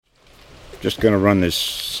Just going to run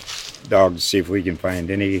this dog to see if we can find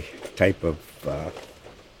any type of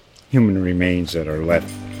human remains that are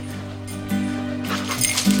left.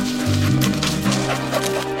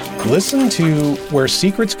 Listen to Where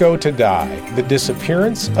Secrets Go to Die, The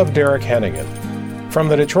Disappearance of Derek Hennigan. From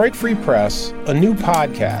the Detroit Free Press, a new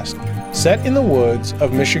podcast set in the woods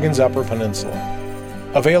of Michigan's Upper Peninsula.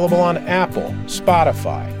 Available on Apple,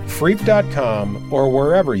 Spotify, Freep.com, or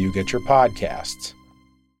wherever you get your podcasts.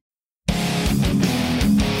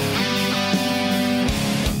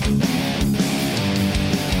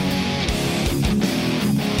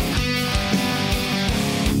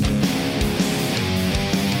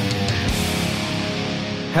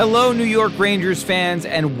 Hello, New York Rangers fans,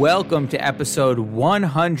 and welcome to episode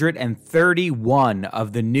 131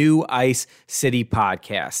 of the New Ice City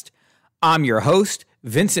podcast. I'm your host,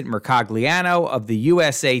 Vincent Mercogliano of the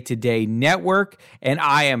USA Today Network, and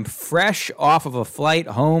I am fresh off of a flight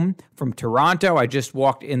home from Toronto. I just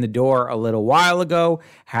walked in the door a little while ago,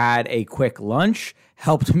 had a quick lunch,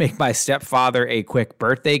 helped make my stepfather a quick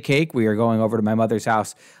birthday cake. We are going over to my mother's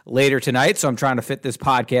house later tonight, so I'm trying to fit this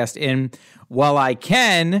podcast in while I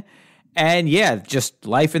can. And yeah, just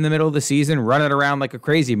life in the middle of the season, running around like a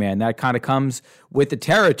crazy man. That kind of comes with the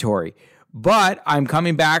territory. But I'm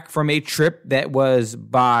coming back from a trip that was,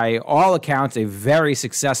 by all accounts, a very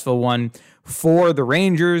successful one for the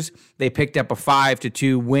Rangers. They picked up a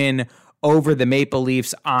 5-2 win over the Maple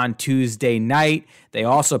Leafs on Tuesday night. They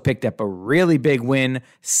also picked up a really big win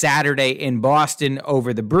Saturday in Boston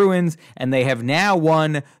over the Bruins, and they have now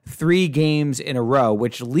won 3 games in a row,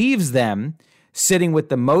 which leaves them sitting with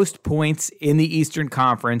the most points in the Eastern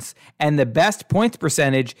Conference and the best points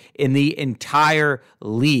percentage in the entire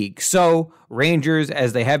league. So Rangers,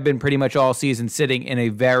 as they have been pretty much all season, sitting in a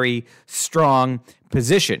very strong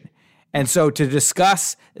position. And so to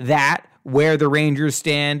discuss that, where the Rangers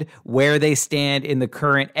stand, where they stand in the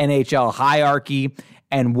current NHL hierarchy,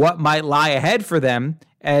 and what might lie ahead for them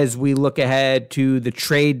as we look ahead to the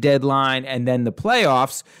trade deadline and then the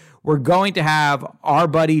playoffs, we're going to have our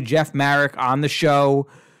buddy Jeff Marek on the show.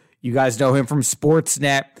 You guys know him from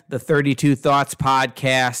Sportsnet, the 32 Thoughts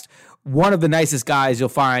podcast. One of the nicest guys you'll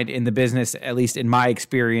find in the business, at least in my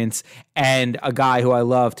experience, and a guy who I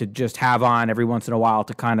love to just have on every once in a while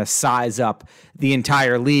to kind of size up the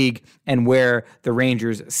entire league and where the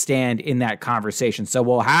Rangers stand in that conversation. So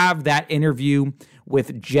we'll have that interview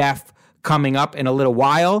with Jeff coming up in a little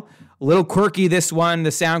while. A little quirky, this one. The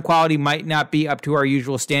sound quality might not be up to our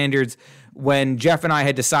usual standards. When Jeff and I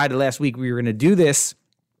had decided last week we were going to do this,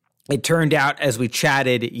 it turned out, as we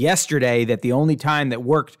chatted yesterday, that the only time that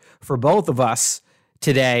worked for both of us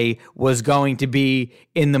today was going to be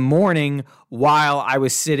in the morning while I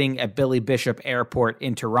was sitting at Billy Bishop Airport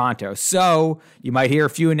in Toronto. So you might hear a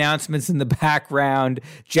few announcements in the background.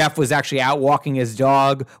 Jeff was actually out walking his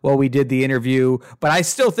dog while we did the interview, but I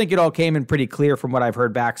still think it all came in pretty clear from what I've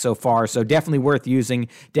heard back so far. So definitely worth using,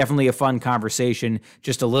 definitely a fun conversation,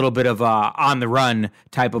 just a little bit of on the run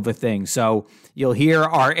type of a thing. So you'll hear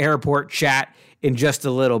our airport chat in just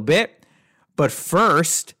a little bit. But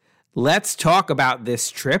first, let's talk about this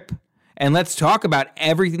trip, and let's talk about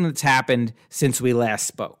everything that's happened since we last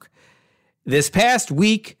spoke. This past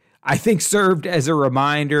week, I think, served as a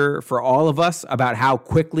reminder for all of us about how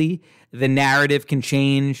quickly the narrative can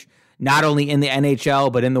change, not only in the NHL,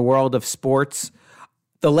 but in the world of sports.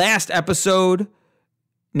 The last episode,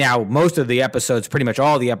 now most of the episodes, pretty much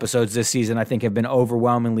all the episodes this season, I think have been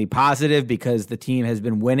overwhelmingly positive because the team has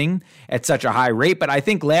been winning at such a high rate. But I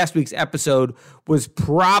think last week's episode was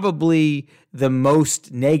probably the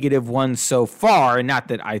most negative one so far. And not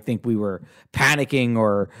that I think we were panicking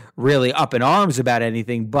or really up in arms about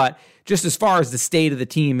anything, but just as far as the state of the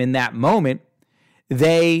team in that moment,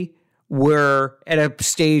 they were at a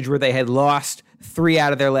stage where they had lost 3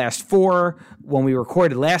 out of their last 4. When we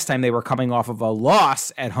recorded last time, they were coming off of a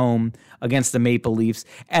loss at home against the Maple Leafs,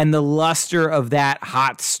 and the luster of that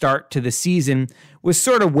hot start to the season was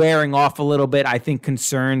sort of wearing off a little bit. I think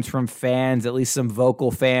concerns from fans, at least some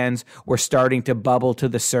vocal fans, were starting to bubble to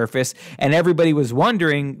the surface, and everybody was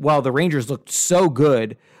wondering, well, the Rangers looked so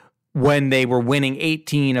good when they were winning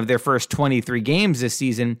 18 of their first 23 games this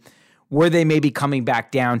season. Were they maybe coming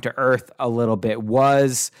back down to earth a little bit?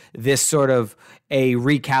 Was this sort of a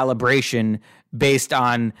recalibration based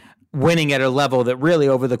on winning at a level that really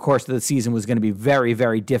over the course of the season was going to be very,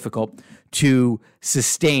 very difficult to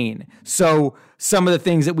sustain. So some of the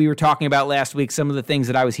things that we were talking about last week, some of the things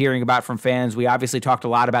that I was hearing about from fans, we obviously talked a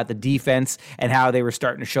lot about the defense and how they were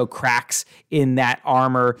starting to show cracks in that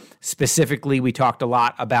armor. Specifically, we talked a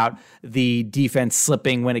lot about the defense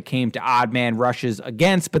slipping when it came to odd man rushes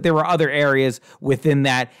against, but there were other areas within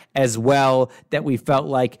that as well that we felt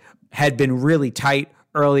like had been really tight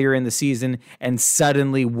earlier in the season and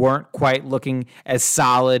suddenly weren't quite looking as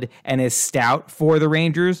solid and as stout for the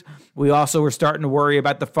Rangers. We also were starting to worry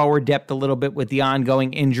about the forward depth a little bit with the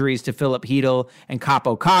ongoing injuries to Philip Hedl and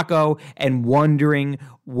Kaapo Kakko, and wondering,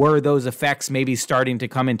 were those effects maybe starting to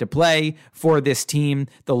come into play for this team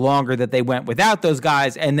the longer that they went without those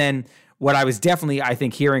guys? And then what I was definitely, I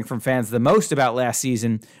think, hearing from fans the most about last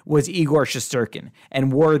season was Igor Shesterkin.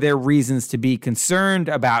 And were there reasons to be concerned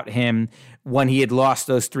about him when he had lost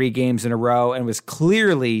those 3 games in a row and was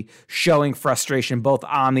clearly showing frustration both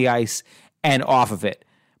on the ice and off of it?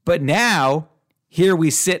 But now, here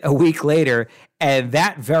we sit a week later, and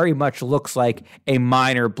that very much looks like a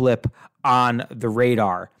minor blip on the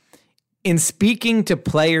radar. In speaking to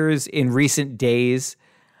players in recent days,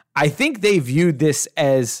 I think they viewed this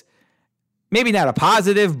as maybe not a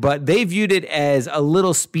positive, but they viewed it as a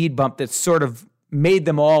little speed bump that sort of made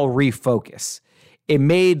them all refocus. It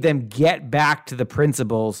made them get back to the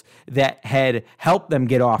principles that had helped them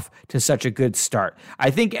get off to such a good start. I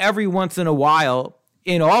think every once in a while,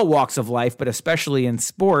 in all walks of life, but especially in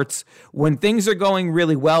sports, when things are going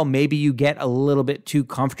really well, maybe you get a little bit too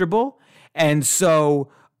comfortable. And so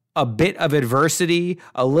a bit of adversity,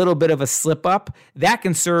 a little bit of a slip up, that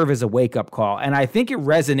can serve as a wake-up call. And I think it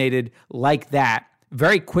resonated like that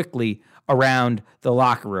very quickly around the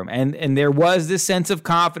locker room. And there was this sense of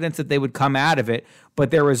confidence that they would come out of it, but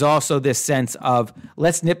there was also this sense of,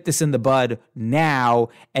 let's nip this in the bud now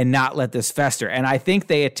and not let this fester. And I think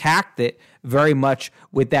they attacked it very much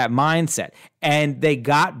with that mindset. And they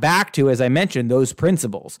got back to, as I mentioned, those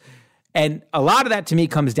principles. And a lot of that to me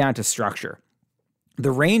comes down to structure.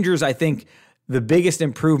 The Rangers, I think, the biggest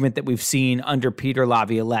improvement that we've seen under Peter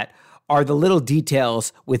Laviolette are the little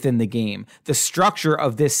details within the game. The structure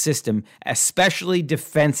of this system, especially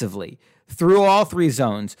defensively, through all 3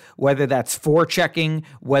 zones, whether that's forechecking,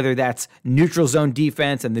 whether that's neutral zone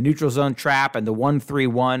defense and the neutral zone trap and the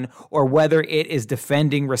 1-3-1, or whether it is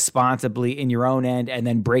defending responsibly in your own end and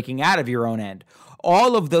then breaking out of your own end.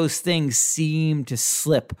 All of those things seem to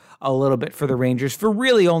slip a little bit for the Rangers for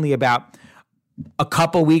really only about a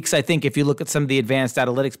couple weeks, I think, if you look at some of the advanced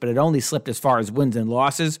analytics, but it only slipped as far as wins and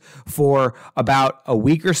losses for about a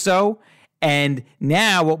week or so. And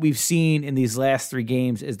now what we've seen in these last 3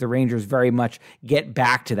 games is the Rangers very much get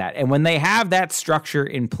back to that. And when they have that structure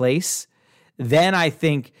in place, then I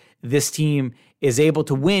think this team is able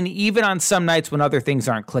to win even on some nights when other things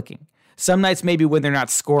aren't clicking. Some nights maybe when they're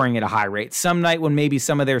not scoring at a high rate. Some night when maybe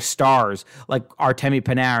some of their stars, like Artemi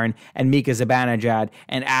Panarin and Mika Zibanejad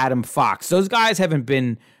and Adam Fox, those guys haven't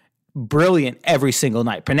been brilliant every single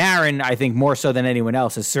night. Panarin, I think more so than anyone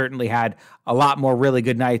else, has certainly had a lot more really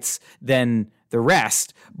good nights than the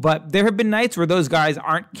rest. But there have been nights where those guys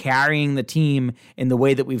aren't carrying the team in the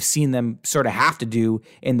way that we've seen them sort of have to do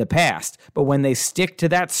in the past. But when they stick to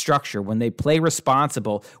that structure, when they play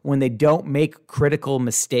responsible, when they don't make critical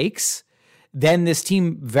mistakes, then this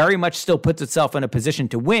team very much still puts itself in a position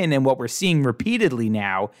to win. And what we're seeing repeatedly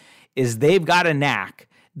now is they've got a knack.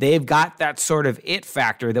 They've got that sort of it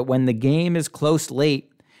factor that when the game is close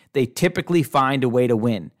late, they typically find a way to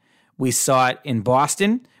win. We saw it in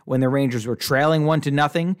Boston when the Rangers were trailing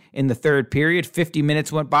 1-0 in the third period. 50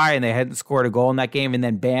 minutes went by and they hadn't scored a goal in that game. And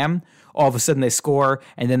then bam, all of a sudden they score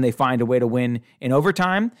and then they find a way to win in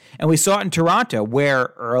overtime. And we saw it in Toronto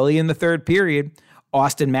where early in the third period,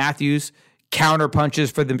 Austin Matthews counter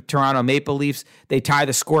punches for the Toronto Maple Leafs. They tie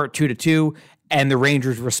the score at 2-2, and the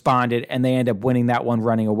Rangers responded, and they end up winning that one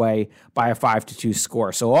running away by a 5-2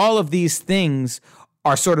 score. So all of these things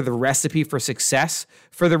are sort of the recipe for success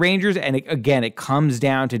for the Rangers. And it comes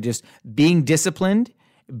down to just being disciplined,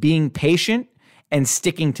 being patient, and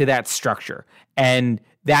sticking to that structure. And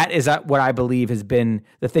that is what I believe has been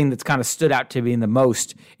the thing that's kind of stood out to me the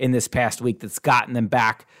most in this past week that's gotten them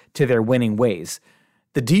back to their winning ways.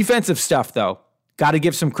 The defensive stuff, though, got to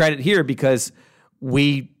give some credit here because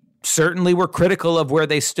we certainly were critical of where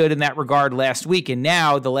they stood in that regard last week. And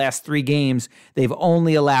now, the last 3 games, they've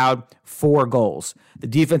only allowed 4 goals. The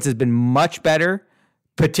defense has been much better,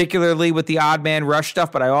 particularly with the odd man rush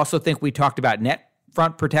stuff. But I also think we talked about net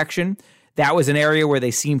front protection. That was an area where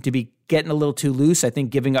they seemed to be getting a little too loose, I think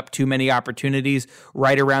giving up too many opportunities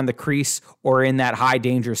right around the crease or in that high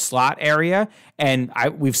danger slot area. And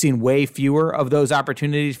we've seen way fewer of those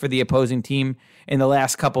opportunities for the opposing team in the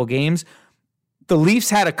last couple games. The Leafs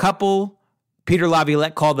had a couple, Peter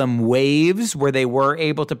Laviolette called them waves, where they were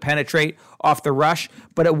able to penetrate off the rush,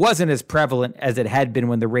 but it wasn't as prevalent as it had been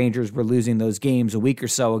when the Rangers were losing those games a week or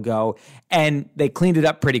so ago, and they cleaned it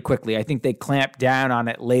up pretty quickly. I think they clamped down on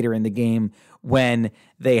it later in the game when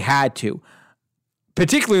they had to.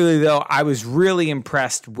 Particularly, though, I was really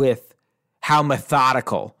impressed with how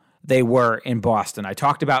methodical they were in Boston. I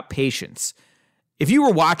talked about patience. If you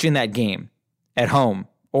were watching that game at home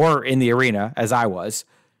or in the arena, as I was,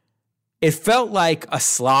 it felt like a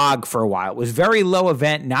slog for a while. It was very low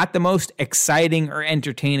event, not the most exciting or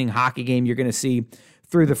entertaining hockey game you're going to see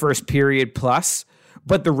through the first period plus,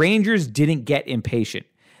 but the Rangers didn't get impatient.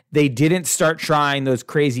 They didn't start trying those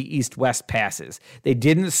crazy east-west passes. They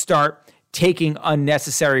didn't start taking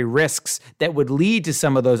unnecessary risks that would lead to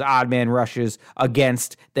some of those odd man rushes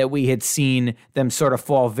against that we had seen them sort of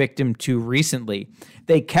fall victim to recently.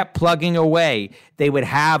 They kept plugging away. They would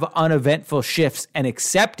have uneventful shifts and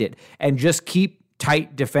accept it and just keep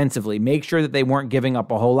tight defensively. Make sure that they weren't giving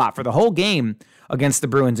up a whole lot. For the whole game against the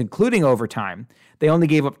Bruins, including overtime, they only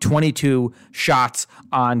gave up 22 shots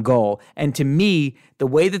on goal. And to me, the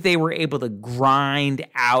way that they were able to grind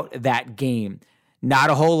out that game,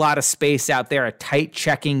 not a whole lot of space out there, a tight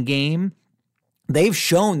checking game, they've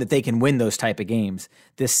shown that they can win those type of games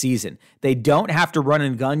this season. They don't have to run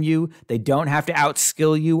and gun you. They don't have to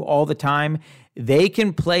outskill you all the time. They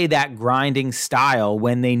can play that grinding style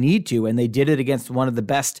when they need to, and they did it against one of the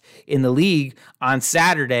best in the league on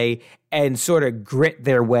Saturday and sort of grit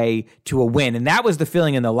their way to a win. And that was the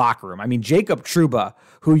feeling in the locker room. I mean, Jacob Trouba,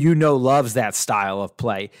 who you know loves that style of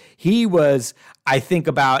play, he was, I think,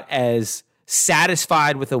 about as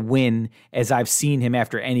satisfied with a win as I've seen him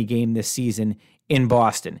after any game this season in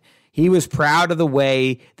Boston. He was proud of the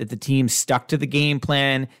way that the team stuck to the game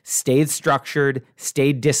plan, stayed structured,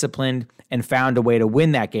 stayed disciplined, and found a way to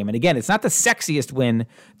win that game. And again, it's not the sexiest win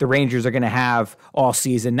the Rangers are going to have all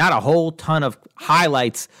season. Not a whole ton of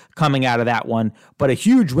highlights coming out of that one, but a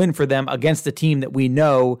huge win for them against a team that we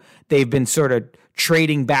know they've been sort of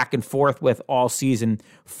trading back and forth with all season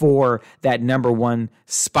for that number one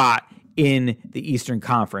spot in the Eastern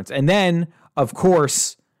Conference. And then, of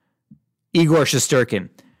course, Igor Shesterkin.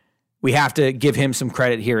 We have to give him some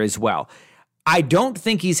credit here as well. I don't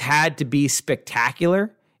think he's had to be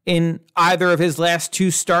spectacular in either of his last two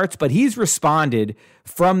starts, but he's responded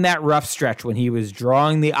from that rough stretch when he was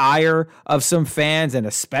drawing the ire of some fans, and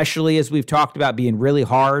especially as we've talked about being really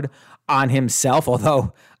hard on himself,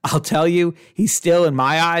 although I'll tell you, he still, in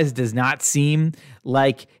my eyes, does not seem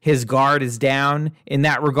like his guard is down in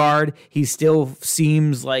that regard. He still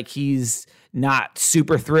seems like he's not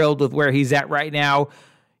super thrilled with where he's at right now.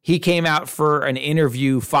 He came out for an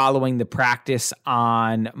interview following the practice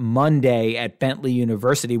on Monday at Bentley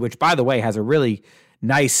University, which, by the way, has a really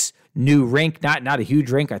nice new rink. Not a huge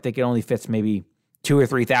rink. I think it only fits maybe 2,000 or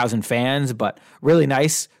 3,000 fans, but really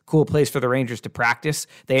nice, cool place for the Rangers to practice.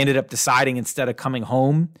 They ended up deciding, instead of coming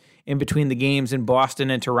home in between the games in Boston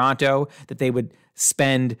and Toronto, that they would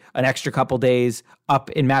spend an extra couple days up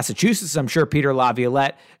in Massachusetts. I'm sure Peter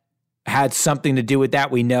Laviolette had something to do with that.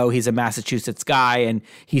 We know he's a Massachusetts guy, and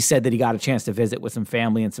he said that he got a chance to visit with some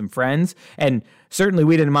family and some friends. And certainly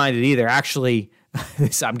we didn't mind it either. Actually,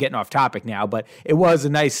 I'm getting off topic now, but it was a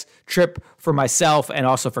nice trip for myself and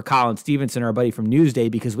also for Colin Stevenson, our buddy from Newsday,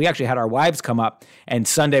 because we actually had our wives come up, and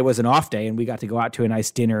Sunday was an off day, and we got to go out to a nice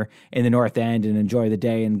dinner in the North End and enjoy the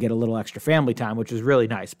day and get a little extra family time, which was really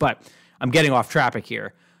nice. But I'm getting off topic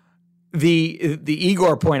here. The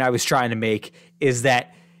Igor point I was trying to make is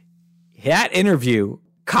that interview,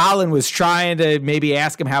 Colin was trying to maybe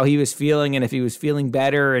ask him how he was feeling and if he was feeling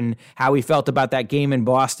better and how he felt about that game in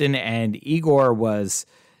Boston, and Igor was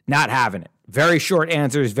not having it. Very short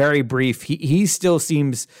answers, very brief. He still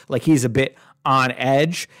seems like he's a bit on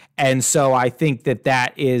edge, and so I think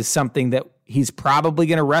that is something that he's probably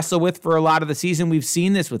going to wrestle with for a lot of the season. We've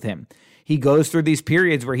seen this with him. He goes through these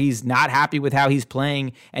periods where he's not happy with how he's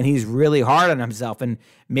playing and he's really hard on himself. And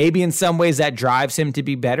maybe in some ways that drives him to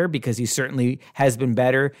be better, because he certainly has been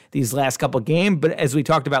better these last couple of games. But as we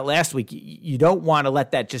talked about last week, you don't want to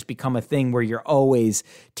let that just become a thing where you're always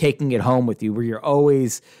taking it home with you, where you're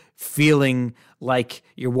always feeling like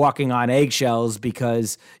you're walking on eggshells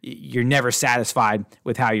because you're never satisfied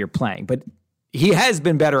with how you're playing. But he has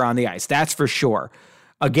been better on the ice, that's for sure.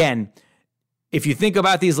 Again, if you think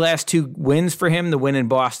about these last two wins for him, the win in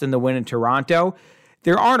Boston, the win in Toronto,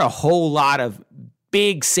 there aren't a whole lot of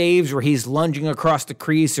big saves where he's lunging across the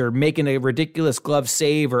crease or making a ridiculous glove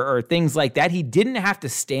save or things like that. He didn't have to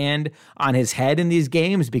stand on his head in these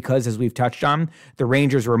games because, as we've touched on, the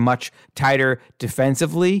Rangers were much tighter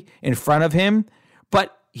defensively in front of him.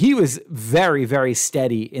 But he was very, very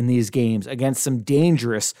steady in these games against some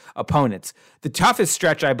dangerous opponents. The toughest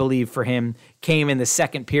stretch, I believe, for him came in the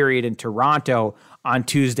second period in Toronto on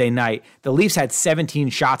Tuesday night. The Leafs had 17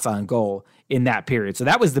 shots on goal in that period. So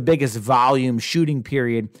that was the biggest volume shooting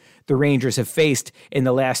period the Rangers have faced in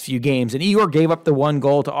the last few games. And Igor gave up the one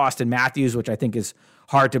goal to Austin Matthews, which I think is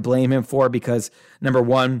hard to blame him for because, number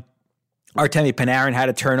one, Artemi Panarin had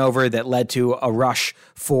a turnover that led to a rush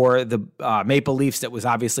for the Maple Leafs that was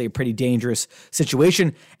obviously a pretty dangerous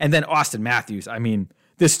situation. And then Austin Matthews, I mean,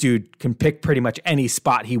 this dude can pick pretty much any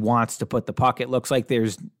spot he wants to put the puck. It looks like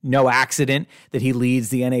there's no accident that he leads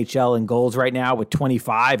the NHL in goals right now with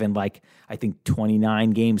 25 and I think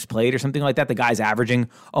 29 games played or something like that. The guy's averaging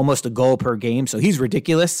almost a goal per game, so he's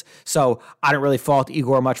ridiculous. So I don't really fault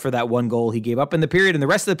Igor much for that one goal he gave up in the period. And the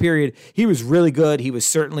rest of the period, he was really good. He was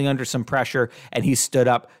certainly under some pressure, and he stood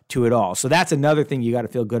up to it all. So that's another thing you got to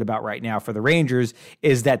feel good about right now for the Rangers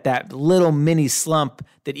is that little mini slump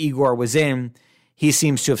that Igor was in, he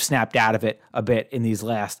seems to have snapped out of it a bit in these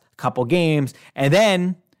last couple games. And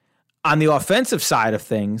then on the offensive side of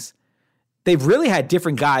things, they've really had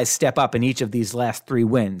different guys step up in each of these last three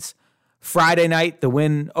wins. Friday night, the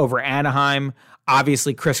win over Anaheim.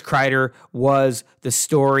 Obviously, Chris Kreider was the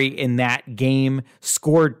story in that game.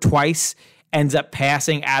 Scored twice. Ends up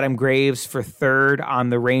passing Adam Graves for third on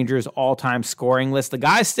the Rangers' all-time scoring list. The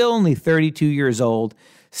guy's still only 32 years old.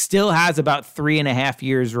 Still has about 3.5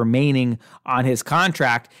 years remaining on his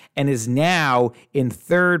contract and is now in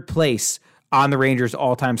third place on the Rangers'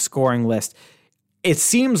 all-time scoring list. It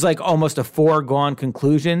seems like almost a foregone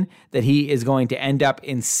conclusion that he is going to end up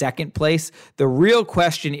in second place. The real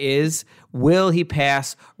question is, will he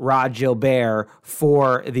pass Rod Gilbert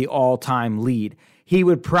for the all-time lead? He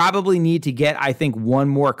would probably need to get, I think, one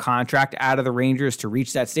more contract out of the Rangers to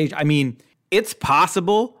reach that stage. I mean, it's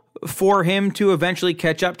possible for him to eventually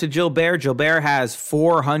catch up to Gilbert. Gilbert has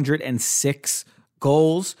 406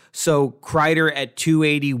 goals. So Kreider at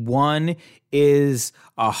 281 is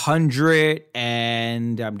 100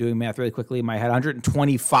 and I'm doing math really quickly in my head,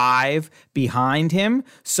 125 behind him.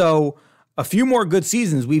 So a few more good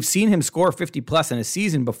seasons. We've seen him score 50 plus in a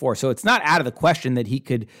season before. So it's not out of the question that he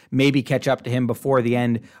could maybe catch up to him before the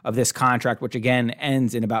end of this contract, which again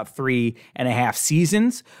ends in about 3.5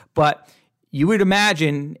 seasons. But you would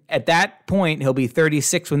imagine at that point, he'll be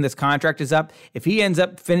 36 when this contract is up. If he ends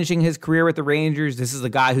up finishing his career with the Rangers, this is a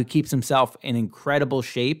guy who keeps himself in incredible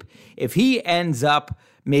shape. If he ends up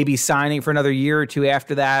maybe signing for another year or two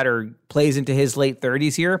after that or plays into his late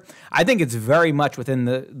 30s here, I think it's very much within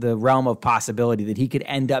the realm of possibility that he could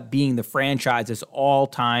end up being the franchise's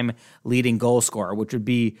all-time leading goal scorer, which would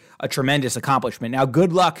be a tremendous accomplishment. Now,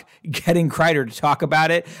 good luck getting Kreider to talk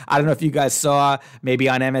about it. I don't know if you guys saw maybe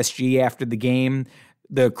on MSG after the game,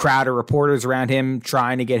 the crowd of reporters around him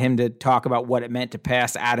trying to get him to talk about what it meant to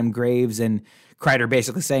pass Adam Graves, and Kreider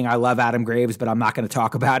basically saying, I love Adam Graves, but I'm not going to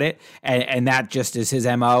talk about it. And that just is his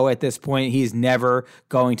MO at this point. He's never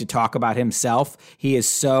going to talk about himself. He is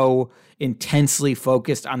so intensely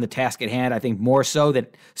focused on the task at hand. I think more so than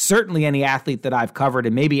certainly any athlete that I've covered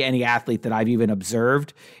and maybe any athlete that I've even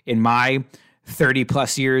observed in my 30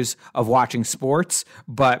 plus years of watching sports.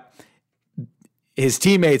 But his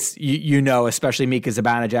teammates, especially Mika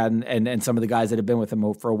Zibanejad and some of the guys that have been with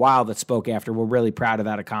him for a while that spoke after, were really proud of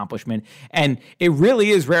that accomplishment. And it really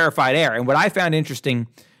is rarefied air. And what I found interesting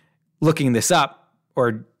looking this up,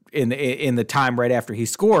 or in the time right after he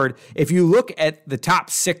scored, if you look at the top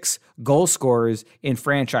 6 goal scorers in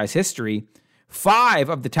franchise history, 5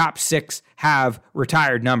 of the top 6 have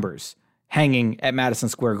retired numbers hanging at Madison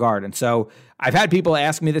Square Garden. So I've had people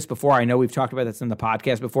ask me this before. I know we've talked about this in the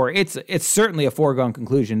podcast before. It's certainly a foregone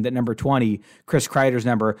conclusion that number 20, Chris Kreider's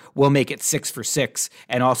number, will make it 6 for 6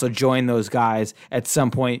 and also join those guys at some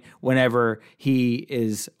point whenever he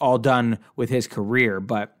is all done with his career.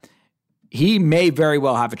 But he may very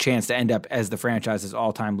well have a chance to end up as the franchise's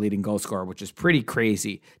all-time leading goal scorer, which is pretty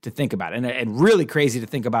crazy to think about. And really crazy to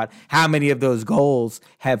think about how many of those goals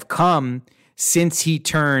have come since he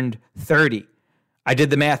turned 30. I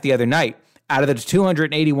did the math the other night. Out of the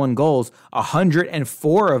 281 goals,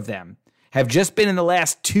 104 of them have just been in the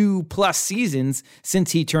last 2+ seasons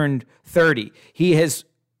since he turned 30. He has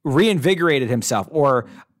reinvigorated himself or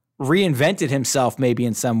reinvented himself maybe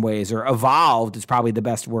in some ways, or evolved is probably the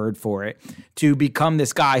best word for it, to become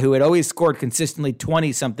this guy who had always scored consistently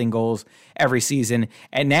 20-something goals every season.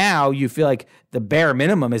 And now you feel like the bare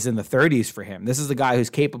minimum is in the 30s for him. This is the guy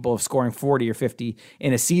who's capable of scoring 40 or 50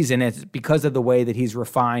 in a season. And it's because of the way that he's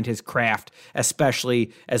refined his craft,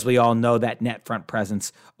 especially as we all know that net front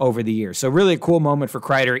presence over the years. So really a cool moment for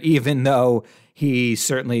Kreider, even though he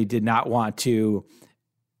certainly did not want to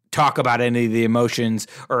talk about any of the emotions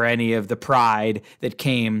or any of the pride that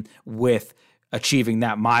came with achieving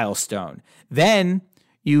that milestone. Then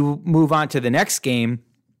you move on to the next game,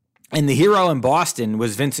 and the hero in Boston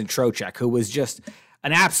was Vincent Trocheck, who was just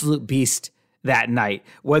an absolute beast that night.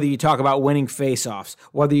 Whether you talk about winning faceoffs,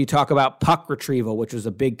 whether you talk about puck retrieval, which was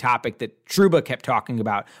a big topic that Trouba kept talking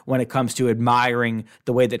about when it comes to admiring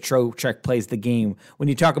the way that Trocheck plays the game. When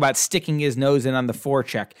you talk about sticking his nose in on the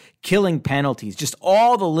forecheck, killing penalties, just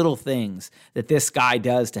all the little things that this guy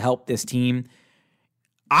does to help this team.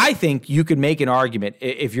 I think you could make an argument,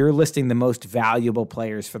 if you're listing the most valuable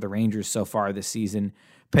players for the Rangers so far this season,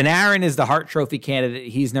 Panarin is the Hart Trophy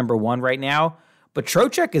candidate. He's number one right now. But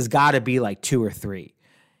Trocheck has got to be like 2 or 3.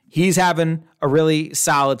 He's having a really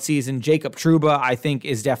solid season. Jacob Trouba, I think,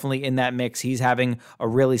 is definitely in that mix. He's having a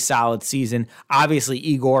really solid season. Obviously,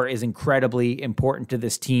 Igor is incredibly important to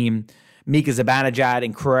this team. Mika Zibanejad,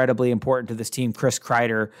 incredibly important to this team. Chris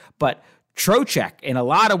Kreider. But Trocheck, in a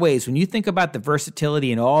lot of ways, when you think about the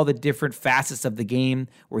versatility and all the different facets of the game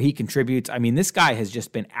where he contributes, I mean, this guy has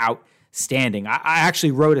just been outstanding. I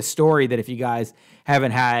actually wrote a story that if you guys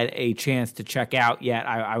haven't had a chance to check out yet,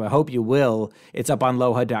 I hope you will. It's up on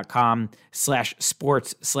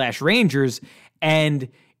loha.com/sports/Rangers. And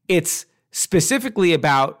it's specifically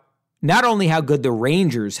about not only how good the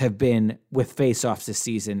Rangers have been with faceoffs this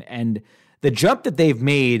season and the jump that they've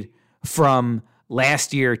made from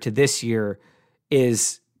last year to this year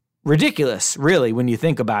is ridiculous, really, when you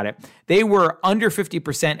think about it. They were under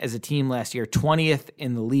 50% as a team last year, 20th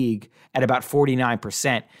in the league at about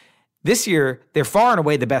 49%. This year, they're far and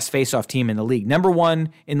away the best faceoff team in the league. Number one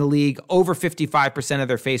in the league, over 55% of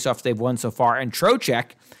their faceoffs they've won so far. And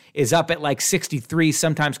Trocheck is up at like 63,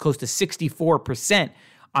 sometimes close to 64%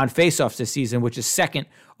 on faceoffs this season, which is second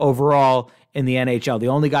overall in the NHL. The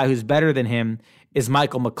only guy who's better than him is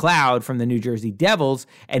Michael McLeod from the New Jersey Devils,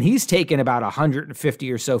 and he's taken about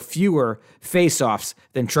 150 or so fewer faceoffs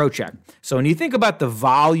than Trocheck. So when you think about the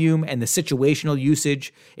volume and the situational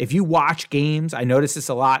usage, if you watch games, I notice this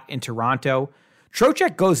a lot in Toronto,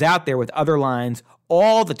 Trocheck goes out there with other lines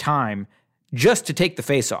all the time just to take the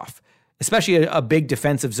faceoff, especially a big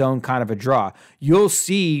defensive zone kind of a draw. You'll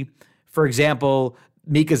see, for example,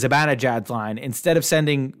 Mika Zibanejad's line, instead of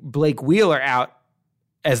sending Blake Wheeler out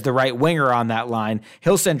as the right winger on that line,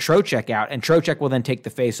 he'll send Trocheck out, and Trocheck will then take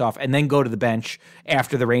the faceoff and then go to the bench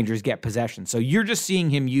after the Rangers get possession. So you're just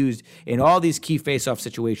seeing him used in all these key faceoff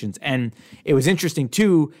situations. And it was interesting,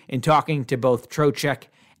 too, in talking to both Trocheck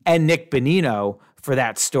and Nick Bonino for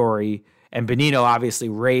that story. And Bonino obviously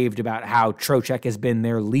raved about how Trocheck has been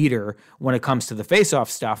their leader when it comes to the faceoff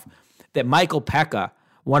stuff, that Michael Pekka,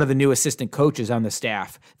 one of the new assistant coaches on the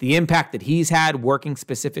staff, the impact that he's had working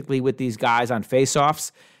specifically with these guys on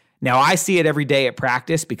faceoffs. Now, I see it every day at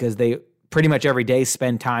practice because they pretty much every day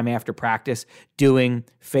spend time after practice doing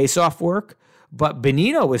faceoff work. But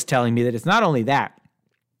Bonino was telling me that it's not only that.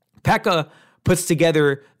 Pekka puts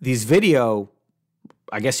together these video,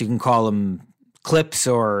 I guess you can call them clips,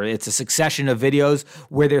 or it's a succession of videos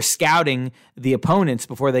where they're scouting the opponents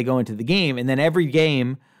before they go into the game. And then every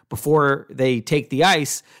game, before they take the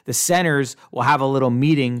ice, the centers will have a little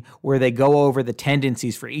meeting where they go over the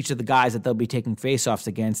tendencies for each of the guys that they'll be taking faceoffs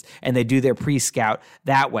against, and they do their pre-scout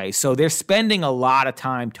that way. So they're spending a lot of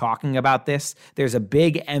time talking about this. There's a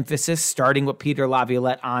big emphasis, starting with Peter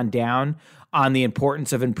Laviolette on down, on the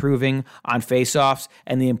importance of improving on faceoffs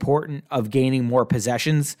and the importance of gaining more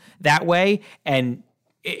possessions that way. And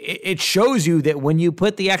it shows you that when you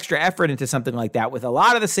put the extra effort into something like that with a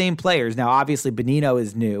lot of the same players, now obviously Bonino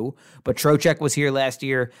is new, but Trocheck was here last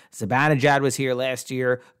year, Zibanejad was here last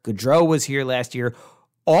year, Gaudreau was here last year,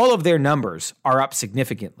 all of their numbers are up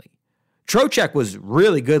significantly. Trocheck was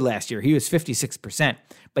really good last year. He was 56%,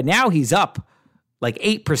 but now he's up like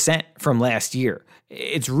 8% from last year.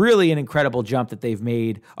 It's really an incredible jump that they've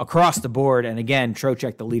made across the board. And again,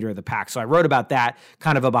 Trocheck, the leader of the pack. So I wrote about that,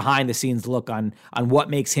 kind of a behind-the-scenes look on what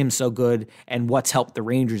makes him so good and what's helped the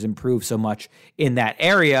Rangers improve so much in that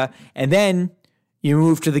area. And then you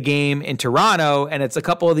move to the game in Toronto, and it's a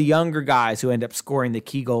couple of the younger guys who end up scoring the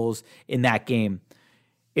key goals in that game.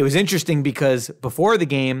 It was interesting because before the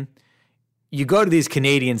game, you go to these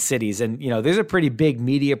Canadian cities and, there's a pretty big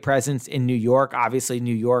media presence in New York. Obviously,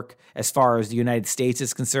 New York, as far as the United States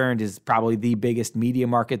is concerned, is probably the biggest media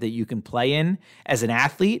market that you can play in as an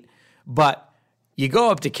athlete. But you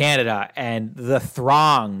go up to Canada and the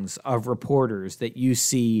throngs of reporters that you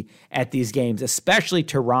see at these games, especially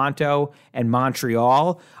Toronto and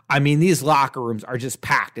Montreal. I mean, these locker rooms are just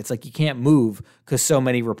packed. It's like you can't move because so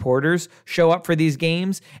many reporters show up for these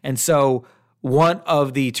games. And so one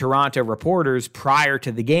of the Toronto reporters prior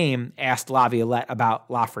to the game asked Laviolette about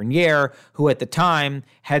Lafreniere, who at the time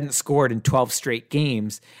hadn't scored in 12 straight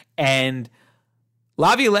games. And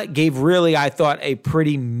Laviolette gave really, I thought, a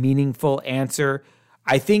pretty meaningful answer.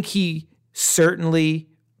 I think he certainly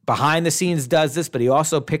behind the scenes does this, but he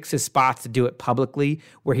also picks his spots to do it publicly,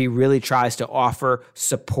 where he really tries to offer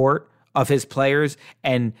support of his players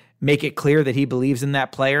and make it clear that he believes in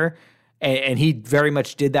that player. And he very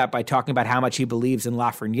much did that by talking about how much he believes in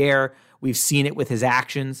Lafreniere. We've seen it with his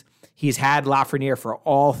actions. He's had Lafreniere for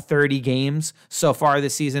all 30 games so far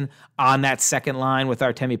this season on that second line with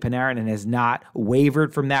Artemi Panarin and has not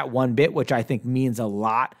wavered from that one bit, which I think means a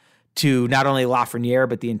lot to not only Lafreniere,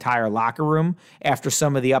 but the entire locker room after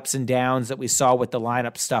some of the ups and downs that we saw with the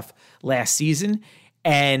lineup stuff last season.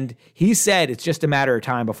 And he said it's just a matter of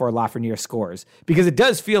time before Lafreniere scores, because it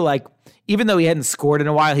does feel like even though he hadn't scored in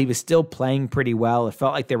a while, he was still playing pretty well. It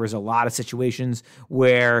felt like there was a lot of situations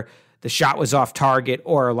where the shot was off target,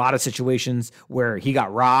 or a lot of situations where he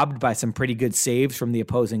got robbed by some pretty good saves from the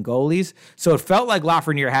opposing goalies. So it felt like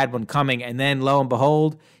Lafreniere had one coming, and then lo and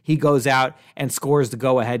behold, he goes out and scores the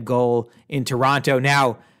go-ahead goal in Toronto.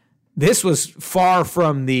 Now, this was far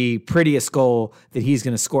from the prettiest goal that he's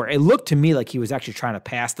going to score. It looked to me like he was actually trying to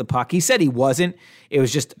pass the puck. He said he wasn't. It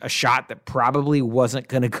was just a shot that probably wasn't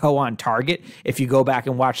going to go on target if you go back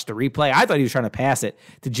and watch the replay. I thought he was trying to pass it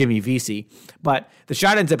to Jimmy Vesey. But the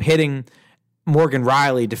shot ends up hitting Morgan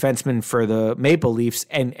Riley, defenseman for the Maple Leafs,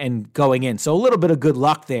 and going in. So a little bit of good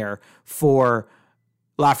luck there for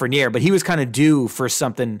Lafreniere, but he was kind of due for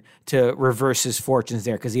something to reverse his fortunes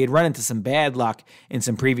there because he had run into some bad luck in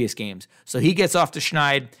some previous games. So he gets off to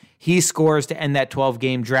Schneid. He scores to end that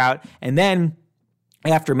 12-game drought. And then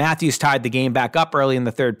after Matthews tied the game back up early in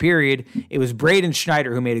the third period, it was Braden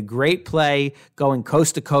Schneider who made a great play going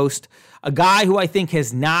coast to coast. A guy who I think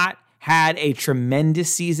has not had a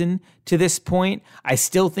tremendous season to this point. I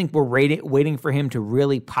still think we're waiting for him to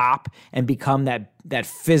really pop and become that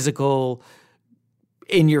physical,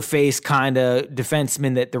 in-your-face kind of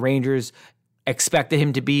defenseman that the Rangers expected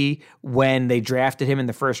him to be when they drafted him in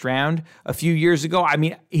the first round a few years ago. I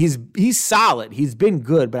mean, he's solid. He's been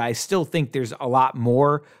good, but I still think there's a lot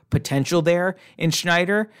more potential there in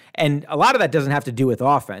Schneider. And a lot of that doesn't have to do with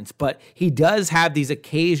offense, but he does have these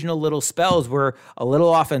occasional little spells where a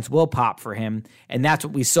little offense will pop for him. And that's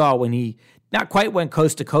what we saw when he not quite went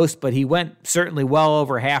coast to coast, but he went certainly well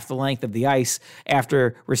over half the length of the ice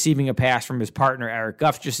after receiving a pass from his partner, Eric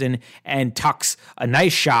Gustafsson, and tucks a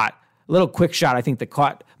nice shot, a little quick shot, I think, that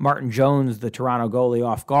caught Martin Jones, the Toronto goalie,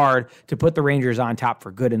 off guard to put the Rangers on top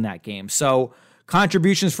for good in that game. So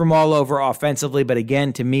contributions from all over offensively, but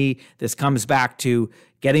again, to me, this comes back to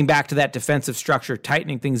getting back to that defensive structure,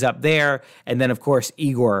 tightening things up there, and then, of course,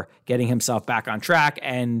 Igor getting himself back on track.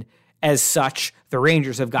 And as such, the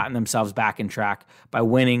Rangers have gotten themselves back in track by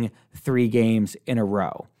winning 3 games in a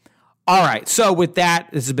row. All right, so with that,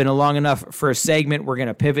 this has been a long enough for a segment. We're going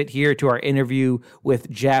to pivot here to our interview with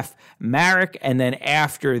Jeff Marek, and then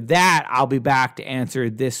after that, I'll be back to answer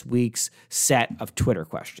this week's set of Twitter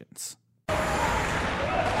questions.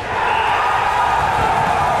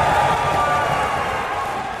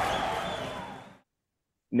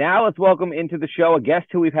 Now let's welcome into the show a guest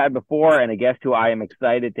who we've had before and a guest who I am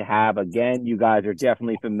excited to have again. You guys are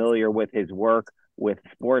definitely familiar with his work with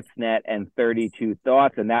Sportsnet and 32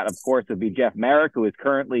 Thoughts, and that, of course, would be Jeff Marek, who is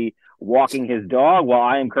currently walking his dog while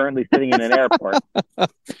I am currently sitting in an airport. So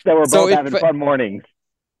we're both having fun mornings.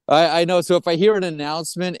 I know. So if I hear an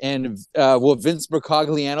announcement and will Vince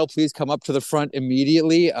Mercogliano please come up to the front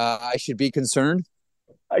immediately, I should be concerned?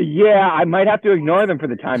 Yeah, I might have to ignore them for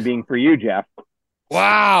the time being for you, Jeff.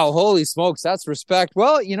 Wow. Holy smokes. That's respect.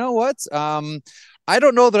 Well, you know what? I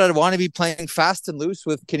don't know that I'd want to be playing fast and loose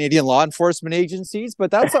with Canadian law enforcement agencies, but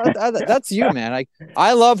that's you, man.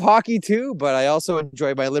 I love hockey too, but I also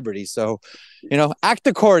enjoy my liberty. So, act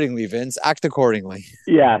accordingly, Vince. Act accordingly.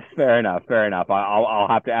 Yes, fair enough. I'll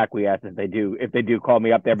have to acquiesce if they do call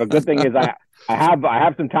me up there. But good thing is I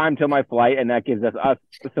have some time till my flight, and that gives us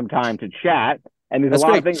some time to chat. And there's a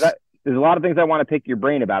lot of things I want to pick your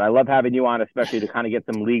brain about. I love having you on, especially to kind of get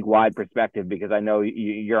some league-wide perspective, because I know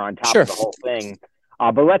you're on top of the whole thing.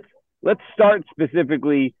 But let's start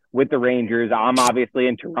specifically with the Rangers. I'm obviously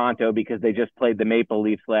in Toronto because they just played the Maple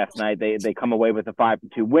Leafs last night. They come away with a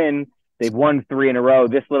 5-2 win. They've won 3 in a row.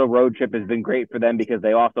 This little road trip has been great for them because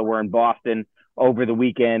they also were in Boston over the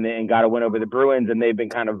weekend and got a win over the Bruins, and they've been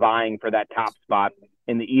kind of vying for that top spot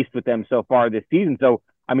in the East with them so far this season. So,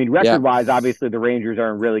 I mean, record-wise, obviously the Rangers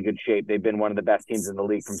are in really good shape. They've been one of the best teams in the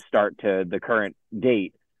league from start to the current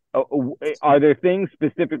date. Are there things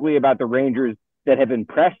specifically about the Rangers that have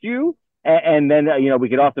impressed you? And then, we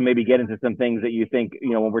could also maybe get into some things that you think,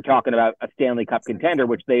 when we're talking about a Stanley Cup contender,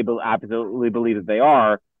 which they absolutely believe that they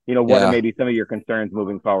are, what are maybe some of your concerns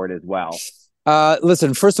moving forward as well?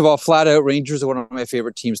 Listen, first of all, flat out, Rangers are one of my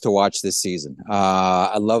favorite teams to watch this season.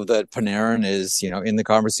 I love that Panarin is, in the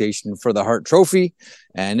conversation for the Hart Trophy.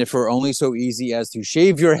 And if it were only so easy as to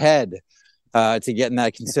shave your head to get in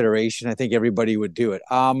that consideration, I think everybody would do it.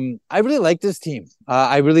 I really like this team.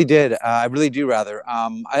 I really did. I really do, rather.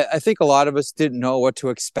 I think a lot of us didn't know what to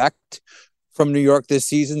expect from New York this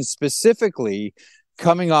season, specifically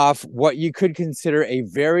coming off what you could consider a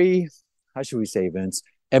very, how should we say, Vince,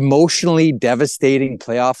 emotionally devastating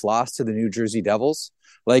playoff loss to the New Jersey Devils.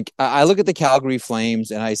 Like, I look at the Calgary Flames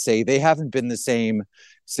and I say they haven't been the same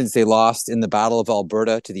since they lost in the Battle of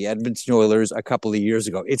Alberta to the Edmonton Oilers a couple of years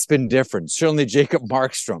ago. It's been different. Certainly Jacob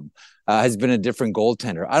Markstrom has been a different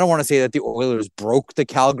goaltender. I don't want to say that the Oilers broke the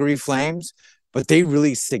Calgary Flames, but they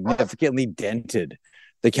really significantly dented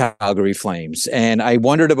the Calgary Flames. And I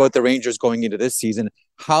wondered about the Rangers going into this season,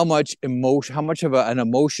 how much of an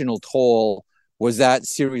emotional toll was that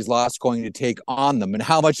series loss going to take on them, and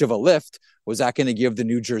how much of a lift was that going to give the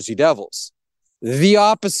New Jersey Devils? The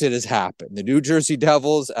opposite has happened. The New Jersey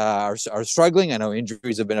Devils are struggling. I know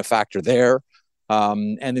injuries have been a factor there.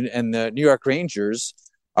 And the New York Rangers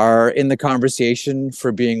are in the conversation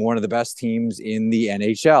for being one of the best teams in the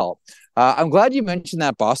NHL. I'm glad you mentioned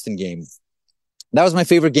that Boston game. That was my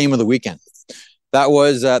favorite game of the weekend. That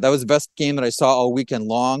was the best game that I saw all weekend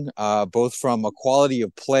long, both from a quality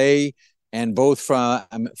of play and both from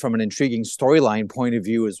an intriguing storyline point of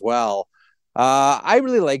view as well. I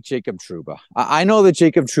really like Jacob Trouba. I know that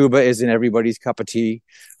Jacob Trouba isn't everybody's cup of tea.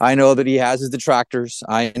 I know that he has his detractors.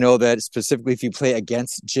 I know that specifically if you play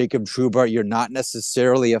against Jacob Trouba, you're not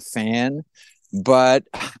necessarily a fan. But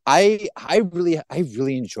I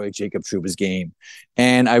really enjoy Jacob Trouba's game,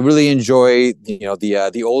 and I really enjoy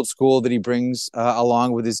the old school that he brings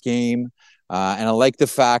along with his game, and I like the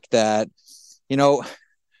fact that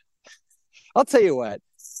I'll tell you what,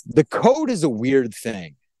 the code is a weird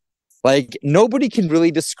thing. Like, nobody can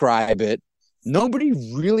really describe it. Nobody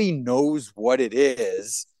really knows what it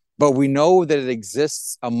is, but we know that it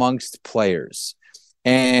exists amongst players.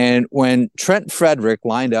 And when Trent Frederick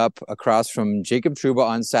lined up across from Jacob Trouba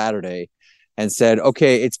on Saturday and said,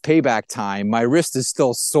 okay, it's payback time. My wrist is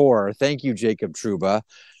still sore. Thank you, Jacob Trouba.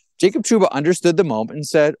 Jacob Trouba understood the moment and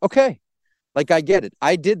said, okay, like, I get it.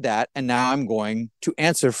 I did that, and now I'm going to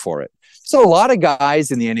answer for it. So a lot of guys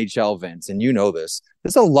in the NHL, Vince, and you know this,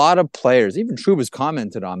 there's a lot of players, even Trouba's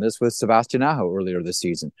commented on this with Sebastian Aho earlier this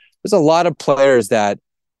season. There's a lot of players that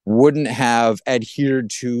wouldn't have adhered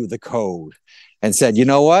to the code and said, you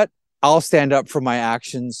know what, I'll stand up for my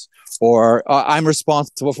actions, or I'm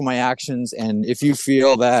responsible for my actions. And if you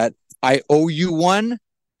feel that I owe you one,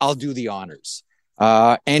 I'll do the honors.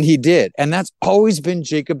 And he did. And that's always been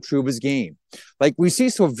Jacob Trouba's game. Like, we see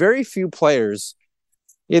so very few players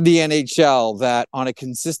in the NHL that on a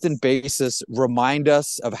consistent basis remind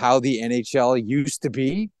us of how the NHL used to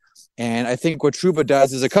be. And I think what Trouba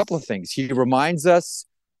does is a couple of things. He reminds us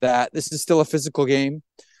that this is still a physical game.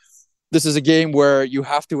 This is a game where you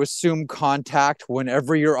have to assume contact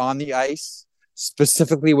whenever you're on the ice,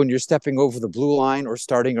 specifically when you're stepping over the blue line or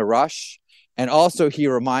starting a rush. And also he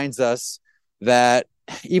reminds us that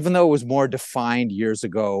even though it was more defined years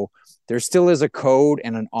ago, there still is a code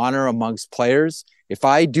and an honor amongst players. If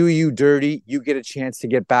I do you dirty, you get a chance to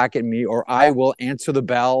get back at me, or I will answer the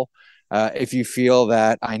bell if you feel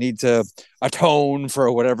that I need to atone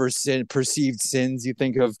for whatever perceived sins you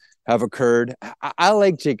think have occurred. I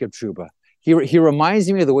like Jacob Trouba. He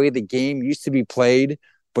reminds me of the way the game used to be played,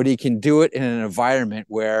 but he can do it in an environment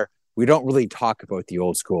where we don't really talk about the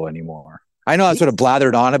old school anymore. I know I sort of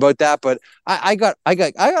blathered on about that, but I got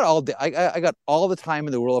all the time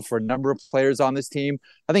in the world for a number of players on this team.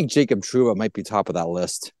 I think Jacob Trouba might be top of that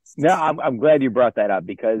list. No, I'm glad you brought that up,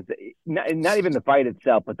 because not even the fight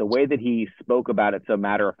itself, but the way that he spoke about it so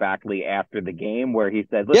matter-of-factly after the game, where he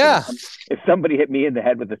said, listen, if somebody hit me in the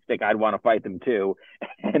head with a stick, I'd want to fight them too.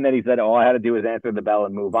 And then he said, all I had to do was answer the bell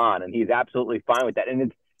and move on. And he's absolutely fine with that.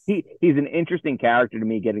 And he's an interesting character to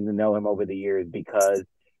me, getting to know him over the years, because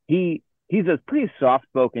he's a pretty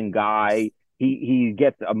soft-spoken guy. he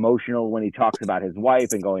gets emotional when he talks about his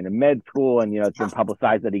wife and going to med school, and it's been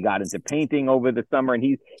publicized that he got into painting over the summer, and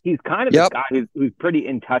he's kind of this guy who's pretty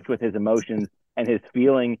in touch with his emotions and his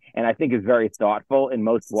feeling, and I think is very thoughtful in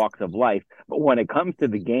most walks of life. But when it comes to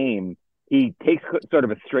the game, he takes sort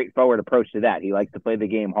of a straightforward approach to that. He likes to play the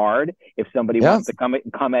game hard. If somebody wants to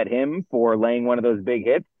come at him for laying one of those big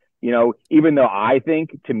hits, even though I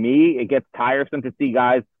think, to me, it gets tiresome to see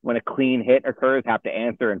guys, when a clean hit occurs, have to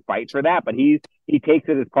answer and fight for that. But he takes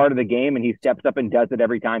it as part of the game, and he steps up and does it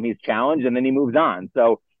every time he's challenged, and then he moves on.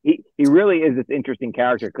 So he really is this interesting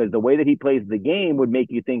character, because the way that he plays the game would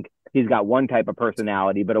make you think he's got one type of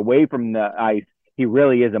personality, but away from the ice, he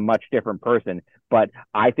really is a much different person. But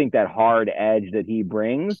I think that hard edge that he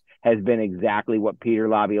brings has been exactly what Peter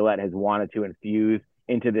Laviolette has wanted to infuse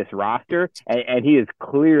into this roster, and he is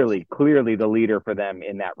clearly the leader for them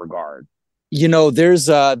in that regard. There's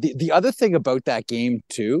the other thing about that game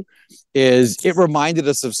too is it reminded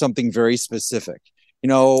us of something very specific.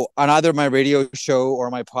 On either my radio show or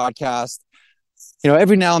my podcast,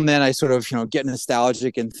 every now and then I sort of get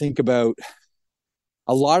nostalgic and think about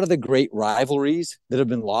a lot of the great rivalries that have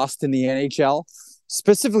been lost in the NHL,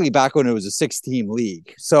 specifically back when it was a 6-team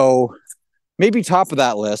league. So maybe top of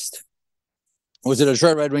that list was the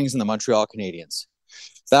Detroit Red Wings and the Montreal Canadiens.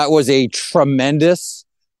 That was a tremendous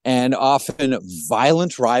and often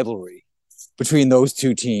violent rivalry between those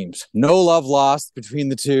two teams. No love lost between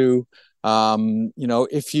the two.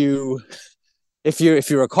 If you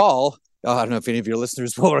recall, I don't know if any of your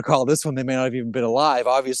listeners will recall this one. They may not have even been alive,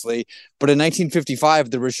 obviously. But in 1955,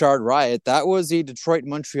 the Richard Riot, that was a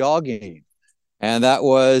Detroit-Montreal game. And that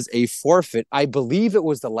was a forfeit. I believe it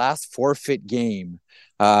was the last forfeit game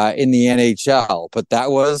in the NHL, but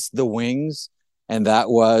that was the Wings and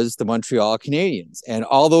that was the Montreal Canadiens. And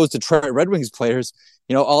all those Detroit Red Wings players,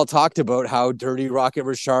 all talked about how dirty Rocket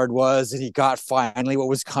Richard was, and he got finally what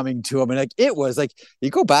was coming to him. And it was you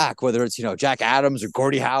go back, whether it's, Jack Adams or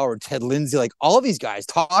Gordie Howe or Ted Lindsay, all these guys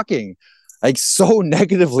talking so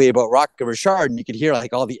negatively about Rocket Richard, and you could hear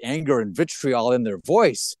all the anger and vitriol in their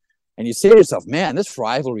voice. And you say to yourself, man, this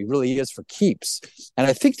rivalry really is for keeps. And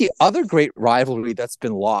I think the other great rivalry that's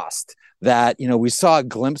been lost that, we saw a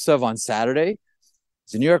glimpse of on Saturday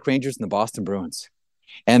is the New York Rangers and the Boston Bruins.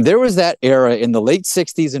 And there was that era in the late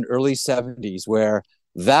 60s and early 70s where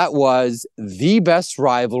that was the best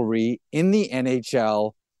rivalry in the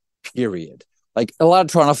NHL, period. A lot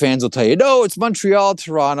of Toronto fans will tell you, no, it's Montreal,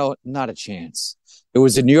 Toronto. Not a chance. It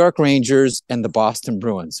was the New York Rangers and the Boston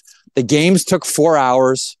Bruins. The games took 4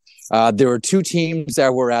 hours. There were two teams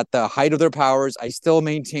that were at the height of their powers. I still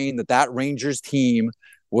maintain that Rangers team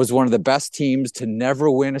was one of the best teams to never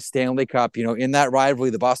win a Stanley Cup. In that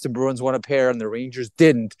rivalry, the Boston Bruins won a pair and the Rangers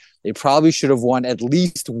didn't. They probably should have won at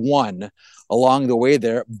least one along the way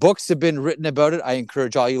there. Books have been written about it. I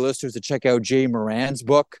encourage all you listeners to check out Jay Moran's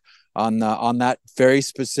book on that very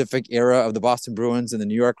specific era of the Boston Bruins and the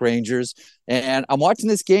New York Rangers. And I'm watching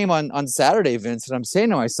this game on Saturday, Vince, and I'm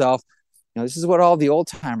saying to myself, this is what all the old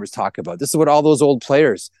timers talk about. This is what all those old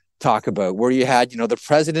players talk about, where you had, the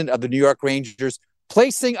president of the New York Rangers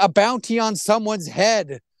placing a bounty on someone's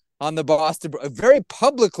head on the Boston, very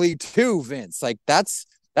publicly too, Vince. That's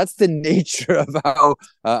the nature of how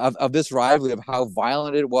of this rivalry, of how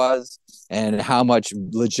violent it was and how much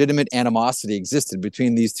legitimate animosity existed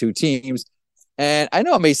between these two teams. And I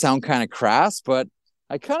know it may sound kind of crass, but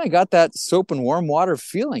I kind of got that soap and warm water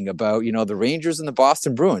feeling about, the Rangers and the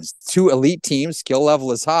Boston Bruins, two elite teams, skill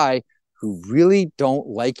level is high, who really don't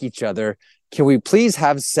like each other. Can we please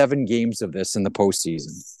have 7 games of this in the postseason?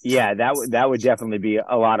 Yeah, that would definitely be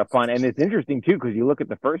a lot of fun. And it's interesting, too, because you look at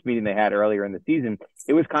the first meeting they had earlier in the season,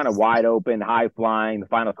 it was kind of wide open, high flying. The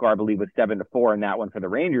final score, I believe, was 7-4 in that one for the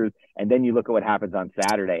Rangers. And then you look at what happens on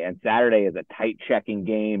Saturday. And Saturday is a tight checking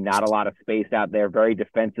game, not a lot of space out there, very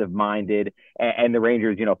defensive minded. And the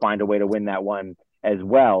Rangers, find a way to win that one as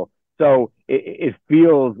well. So it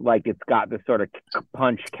feels like it's got this sort of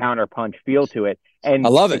counter punch feel to it. And I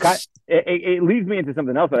love it. It leads me into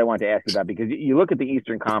something else that I wanted to ask you about, because you look at the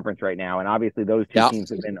Eastern Conference right now, and obviously those two teams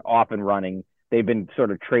have been off and running. They've been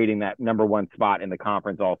sort of trading that number one spot in the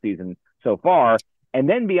conference all season so far. And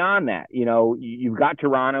then beyond that, you've got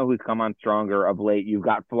Toronto, who's come on stronger of late. You've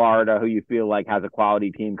got Florida, who you feel like has a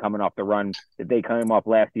quality team coming off the run that they came off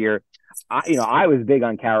last year. I was big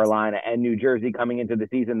on Carolina and New Jersey coming into the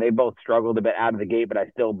season. They both struggled a bit out of the gate, but I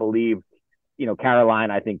still believe,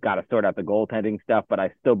 Carolina, I think, got to sort out the goaltending stuff, but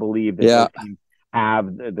I still believe that those teams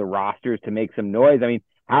have the rosters to make some noise. I mean,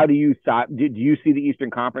 how do you do you see the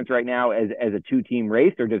Eastern Conference right now as a 2-team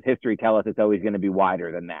race, or does history tell us it's always going to be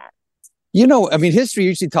wider than that? I mean, history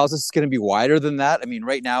usually tells us it's going to be wider than that. I mean,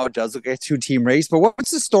 right now it does look like a two-team race, but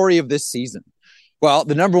what's the story of this season? Well,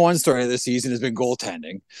 the number one story of this season has been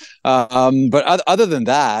goaltending. But other than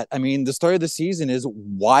that, I mean, the story of the season is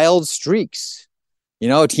wild streaks.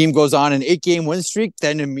 A team goes on an 8-game win streak,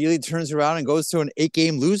 then immediately turns around and goes to an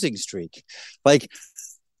 8-game losing streak. Like,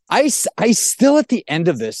 I still, at the end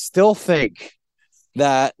of this, still think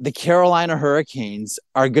that the Carolina Hurricanes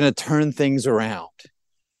are going to turn things around.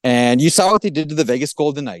 And you saw what they did to the Vegas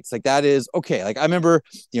Golden Knights. Like, that is okay. Like, I remember,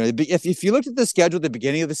 if you looked at the schedule at the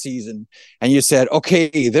beginning of the season and you said,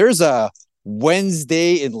 okay, there's a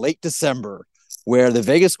Wednesday in late December where the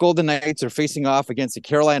Vegas Golden Knights are facing off against the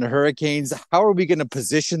Carolina Hurricanes. How are we going to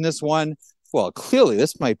position this one? Well, clearly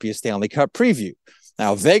this might be a Stanley Cup preview.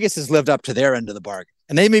 Now, Vegas has lived up to their end of the bargain,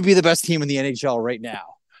 and they may be the best team in the NHL right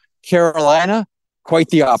now. Carolina, quite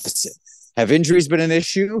the opposite. Have injuries been an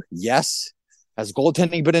issue? Yes. Has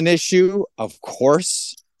goaltending been an issue? Of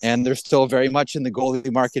course. And they're still very much in the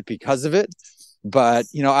goalie market because of it. But,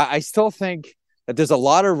 I still think that there's a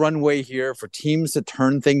lot of runway here for teams to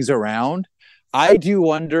turn things around. I do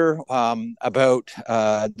wonder about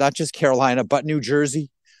not just Carolina, but New Jersey,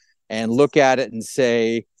 and look at it and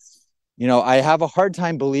say, I have a hard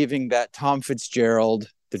time believing that Tom Fitzgerald,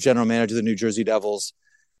 the general manager of the New Jersey Devils,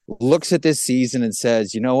 looks at this season and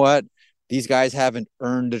says, you know what? These guys haven't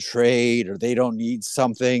earned a trade, or they don't need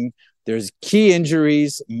something. There's key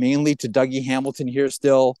injuries, mainly to Dougie Hamilton here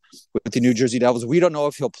still with the New Jersey Devils. We don't know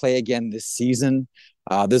if he'll play again this season.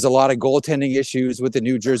 There's a lot of goaltending issues with the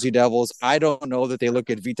New Jersey Devils. I don't know that they look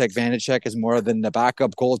at Vitek Vanacek as more than the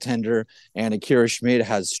backup goaltender, and Akira Schmid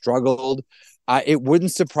has struggled. It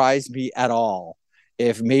wouldn't surprise me at all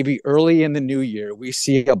if maybe early in the new year we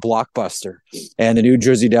see a blockbuster and the New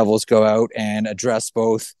Jersey Devils go out and address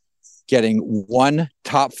both getting one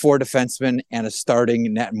top 4 defenseman and a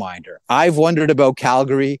starting netminder. I've wondered about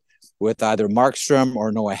Calgary with either Markstrom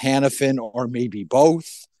or Noah Hannafin, or maybe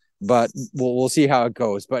both, but we'll see how it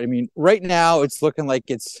goes. But I mean, right now it's looking like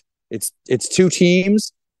it's 2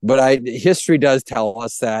 teams, but history does tell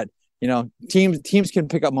us that, teams can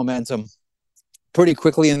pick up momentum pretty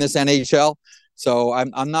quickly in this NHL. So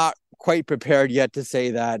I'm not quite prepared yet to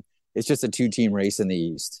say that it's just a 2-team race in the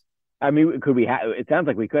East. I mean, it sounds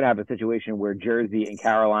like we could have a situation where Jersey and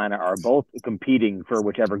Carolina are both competing for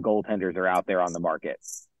whichever goaltenders are out there on the market.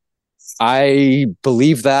 I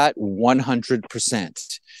believe that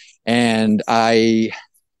 100%. And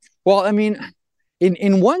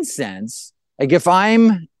in one sense, like if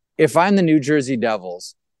I'm the New Jersey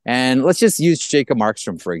Devils, and let's just use Jacob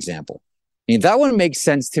Markstrom, for example. I mean, that one makes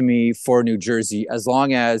sense to me for New Jersey as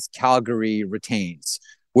long as Calgary retains,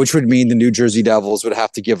 which would mean the New Jersey Devils would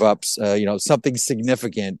have to give up, something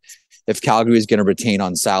significant if Calgary is going to retain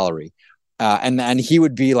on salary. And he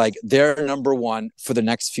would be like their number one for the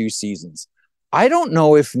next few seasons. I don't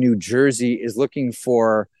know if New Jersey is looking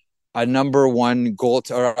for a number one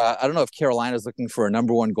or I don't know if Carolina is looking for a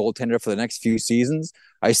number one goaltender for the next few seasons.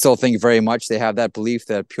 I still think very much they have that belief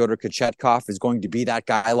that Pyotr Kochetkov is going to be that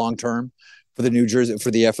guy long term for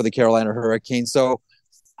the Carolina Hurricanes. So,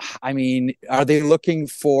 I mean, are they looking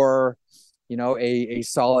for, a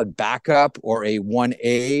solid backup or a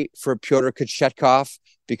 1A for Pyotr Kochetkov?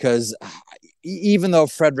 Because even though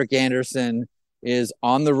Frederik Andersen is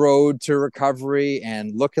on the road to recovery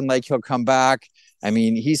and looking like he'll come back, I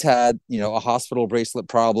mean, he's had, a hospital bracelet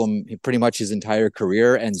problem pretty much his entire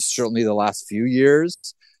career, and certainly the last few years.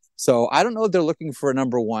 So I don't know if they're looking for a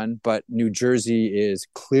number one, but New Jersey is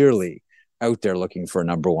clearly out there looking for a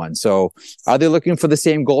number one. So are they looking for the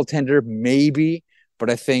same goaltender? Maybe, but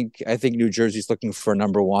I think New Jersey's looking for a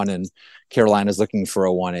number one and Carolina's looking for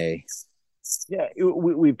a 1A. Yeah,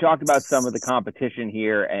 we've talked about some of the competition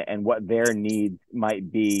here and what their needs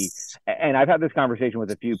might be. And I've had this conversation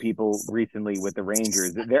with a few people recently with the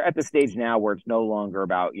Rangers. They're at the stage now where it's no longer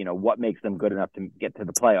about, what makes them good enough to get to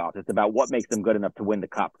the playoffs. It's about what makes them good enough to win the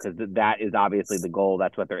cup, because that is obviously the goal.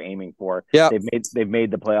 That's what they're aiming for. Yeah. They've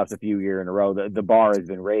made the playoffs a few years in a row. The bar has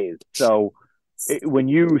been raised. So when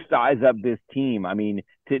you size up this team, I mean,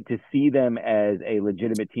 to see them as a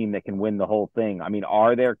legitimate team that can win the whole thing, I mean,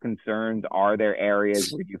 are there concerns? Are there areas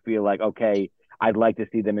where you feel like, okay, I'd like to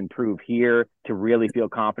see them improve here to really feel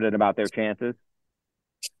confident about their chances?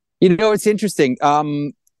 It's interesting.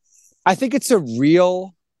 I think it's a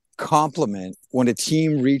real compliment when a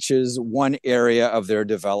team reaches one area of their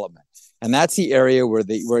development. And that's the area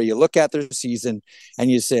where you look at their season and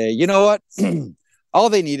you say, you know what? All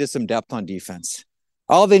they need is some depth on defense.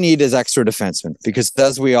 All they need is extra defensemen, because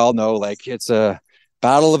as we all know, like it's a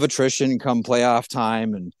battle of attrition come playoff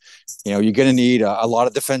time. And, you're going to need a lot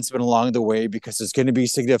of defensemen along the way because there's going to be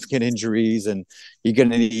significant injuries and you're going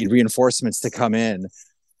to need reinforcements to come in.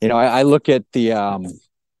 I look at the,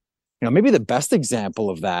 maybe the best example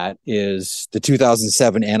of that is the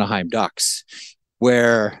 2007 Anaheim Ducks,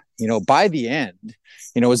 where, by the end,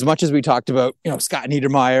 as much as we talked about, Scott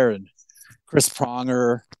Niedermayer and Chris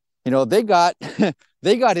Pronger, they got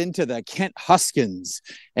they got into the Kent Huskins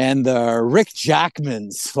and the Rick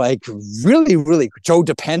Jackmans, like really, really Joe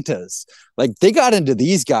DePentas. Like they got into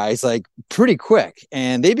these guys like pretty quick,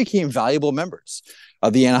 and they became valuable members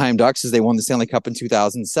of the Anaheim Ducks as they won the Stanley Cup in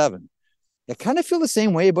 2007. I kind of feel the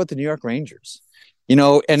same way about the New York Rangers,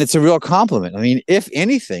 and it's a real compliment. I mean, if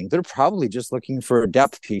anything, they're probably just looking for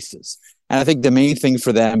depth pieces. And I think the main thing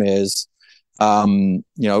for them is, can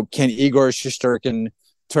Igor Shesterkin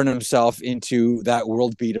turn himself into that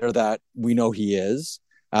world beater that we know he is?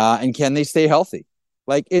 And can they stay healthy?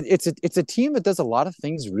 Like it's a team that does a lot of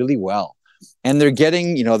things really well. And they're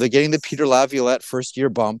getting the Peter Laviolette first year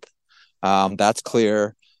bump. That's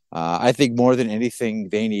clear. I think more than anything,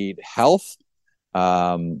 they need health,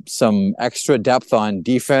 some extra depth on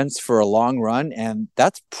defense for a long run, and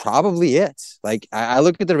that's probably it. Like I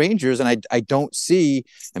look at the Rangers, and I don't see.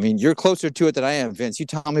 I mean, you're closer to it than I am, Vince. You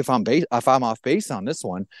tell me if I'm off base on this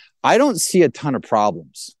one. I don't see a ton of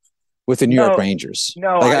problems with the New York Rangers.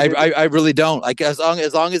 No, I really don't. Like as long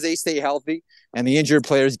as they stay healthy and the injured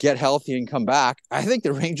players get healthy and come back, I think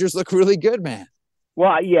the Rangers look really good, man.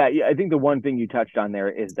 Well, yeah, I think the one thing you touched on there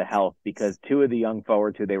is the health, because two of the young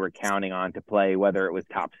forwards who they were counting on to play, whether it was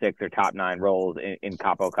top 6 or top 9 roles in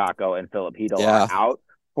Capo Kakko and Philip Hedl, are out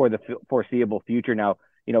for the foreseeable future. Now,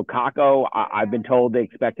 Kakko, I've been told they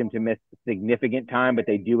expect him to miss significant time, but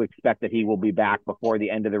they do expect that he will be back before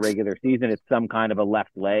the end of the regular season. It's some kind of a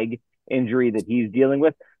left leg injury that he's dealing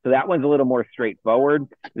with. So that one's a little more straightforward.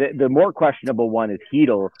 The more questionable one is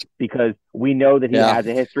Hedl, because we know that he has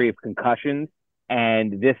a history of concussions.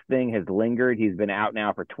 And this thing has lingered. He's been out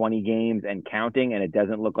now for 20 games and counting, and it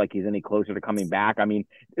doesn't look like he's any closer to coming back. I mean,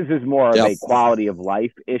 this is more of a quality of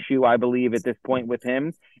life issue, I believe, at this point with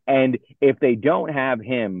him. And if they don't have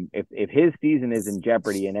him, if his season is in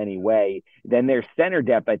jeopardy in any way, then their center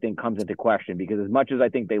depth, I think, comes into question, because as much as I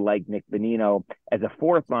think they like Nick Bonino as a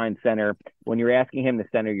fourth line center, when you're asking him to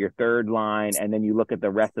center your third line and then you look at the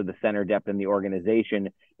rest of the center depth in the organization,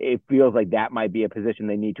 it feels like that might be a position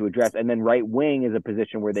they need to address. And then right wing is a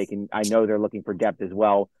position where I know they're looking for depth as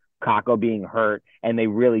well. Kakko being hurt, and they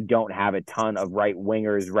really don't have a ton of right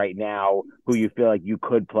wingers right now who you feel like you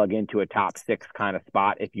could plug into a top 6 kind of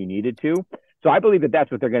spot if you needed to. So I believe that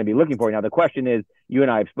that's what they're going to be looking for. Now, the question is, you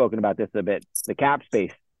and I have spoken about this a bit, the cap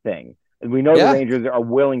space thing. And we know the Rangers are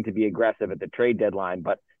willing to be aggressive at the trade deadline,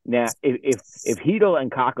 but now if Hedl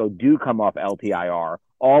and Kakko do come off LTIR,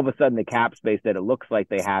 all of a sudden the cap space that it looks like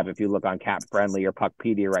they have, if you look on Cap Friendly or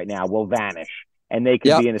Puckpedia right now, will vanish. And they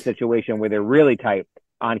could be in a situation where they're really tight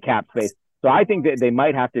on cap space. So I think that they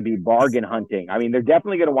might have to be bargain hunting. I mean, they're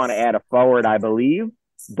definitely going to want to add a forward, I believe.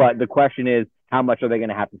 But the question is, how much are they going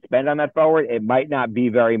to have to spend on that forward? It might not be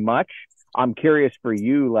very much. I'm curious for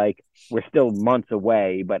you, like, we're still months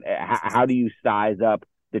away, but how do you size up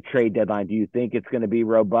the trade deadline? Do you think it's going to be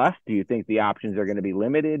robust? Do you think the options are going to be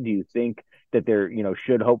limited? Do you think that there,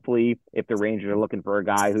 should hopefully, if the Rangers are looking for a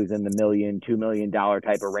guy who's in the $1 million, $2 million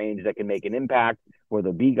type of range that can make an impact, or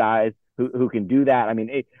there'll be guys who can do that? I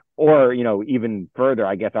mean, even further,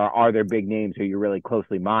 I guess, are there big names who you're really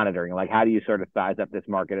closely monitoring? Like, how do you sort of size up this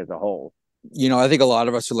market as a whole? I think a lot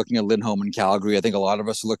of us are looking at Lindholm in Calgary. I think a lot of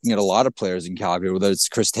us are looking at a lot of players in Calgary, whether it's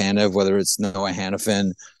Chris Tanev, whether it's Noah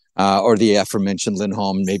Hanifin, or the aforementioned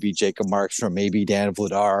Lindholm, maybe Jacob Markstrom, maybe Dan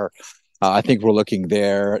Vladar. I think we're looking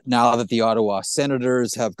there now that the Ottawa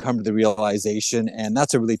Senators have come to the realization, and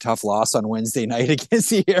that's a really tough loss on Wednesday night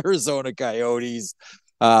against the Arizona Coyotes.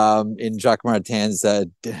 In Jacques Martin's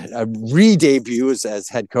re-debut as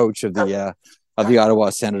head coach of the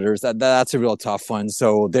Ottawa Senators. That's a real tough one.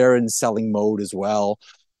 So they're in selling mode as well.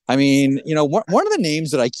 I mean, one of the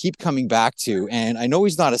names that I keep coming back to, and I know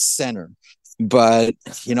he's not a center, but,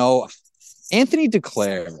 Anthony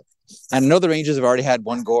Duclair. And I know the Rangers have already had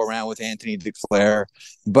one go around with Anthony Duclair,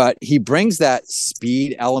 but he brings that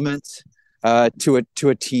speed element to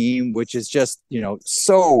a team, which is just,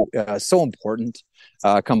 so important.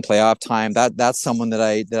 Come playoff time, that's someone that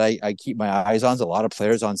I keep my eyes on. There's a lot of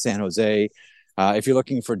players on San Jose. If you're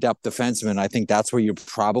looking for depth defensemen, I think that's where you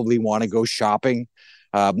probably want to go shopping,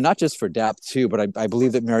 not just for depth too, but I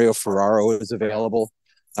believe that Mario Ferraro is available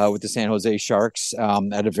with the San Jose Sharks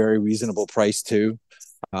at a very reasonable price too.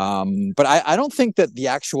 But I don't think that the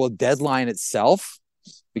actual deadline itself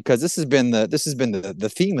because this has been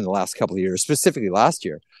the theme in the last couple of years, specifically last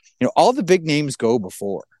year. All the big names go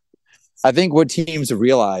before. I think what teams have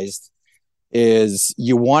realized is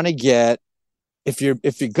you want to get, if you're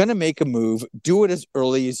going to make a move, do it as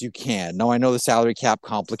early as you can. Now, I know the salary cap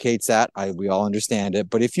complicates that. We all understand it.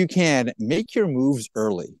 But if you can, make your moves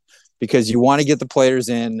early, because you want to get the players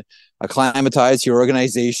in, acclimatize your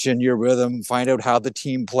organization, your rhythm, find out how the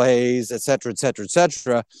team plays, et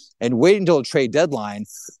cetera, and wait until a trade deadline.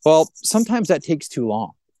 Well, sometimes that takes too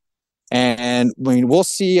long. And we'll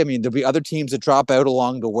see. There'll be other teams that drop out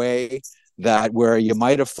along the way, that where you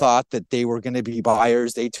might have thought that they were going to be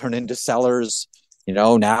buyers, they turn into sellers.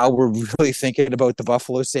 Now we're really thinking about the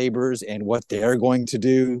Buffalo Sabres and what they're going to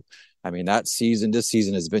do. That this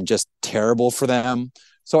season has been just terrible for them.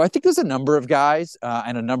 So I think there's a number of guys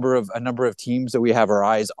and a number of teams that we have our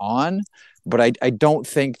eyes on, but I don't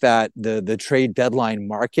think that the trade deadline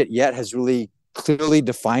market yet has really clearly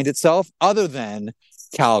defined itself, other than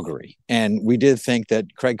Calgary. And we did think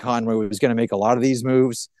that Craig Conroy was going to make a lot of these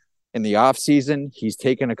moves in the offseason. He's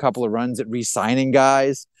taken a couple of runs at re-signing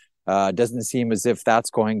guys. Doesn't seem as if that's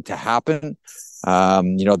going to happen.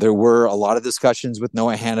 There were a lot of discussions with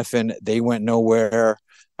Noah Hannafin. They went nowhere.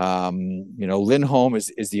 Lindholm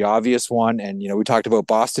is the obvious one. And, we talked about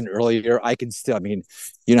Boston earlier. I can still,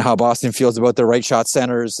 how Boston feels about their right shot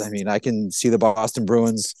centers. I can see the Boston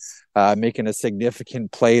Bruins making a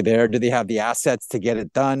significant play there. Do they have the assets to get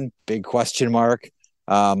it done? Big question mark.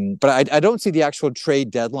 But I don't see the actual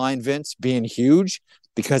trade deadline, Vince, being huge,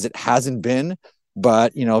 because it hasn't been.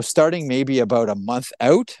 But, starting maybe about a month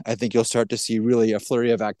out, I think you'll start to see really a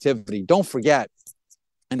flurry of activity. Don't forget,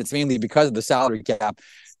 and it's mainly because of the salary cap,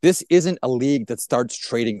 this isn't a league that starts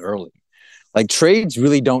trading early. Like, trades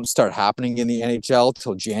really don't start happening in the NHL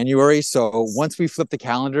till January. So once we flip the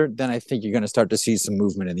calendar, then I think you're going to start to see some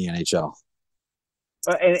movement in the NHL.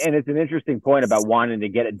 And it's an interesting point about wanting to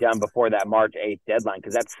get it done before that March 8th deadline,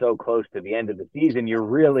 because that's so close to the end of the season. You're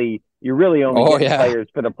really only getting players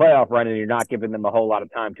for the playoff run, and you're not giving them a whole lot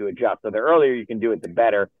of time to adjust. So the earlier you can do it, the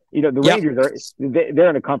better. The Rangers they're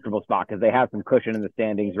in a comfortable spot because they have some cushion in the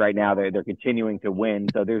standings right now. They're continuing to win,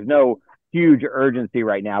 so there's no huge urgency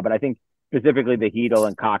right now. But I think specifically the Hedl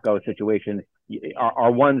and Kakko situations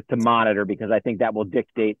are ones to monitor, because I think that will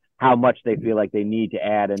dictate how much they feel like they need to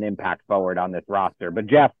add an impact forward on this roster. But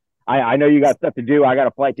Jeff, I know you got stuff to do. I got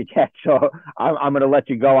a flight to catch, so I'm going to let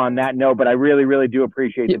you go on that note. But I really, really do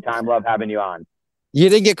appreciate the time. Love having you on. You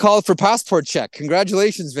didn't get called for passport check.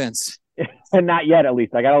 Congratulations, Vince. Not yet, at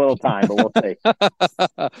least. I got a little time, but we'll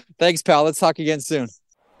see. Thanks, pal. Let's talk again soon.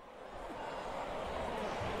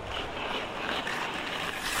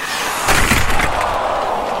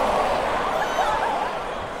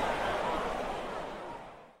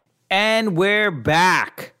 And we're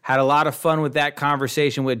back. Had a lot of fun with that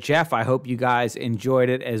conversation with Jeff. I hope you guys enjoyed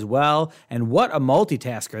it as well. And what a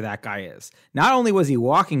multitasker that guy is. Not only was he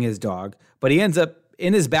walking his dog, but he ends up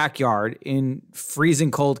in his backyard in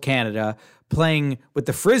freezing cold Canada playing with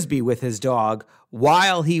the Frisbee with his dog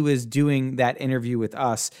while he was doing that interview with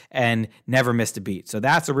us, and never missed a beat. So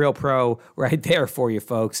that's a real pro right there for you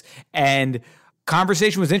folks. And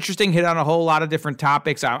conversation was interesting, hit on a whole lot of different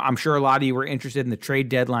topics. I'm sure a lot of you were interested in the trade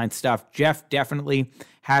deadline stuff. Jeff definitely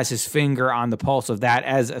has his finger on the pulse of that,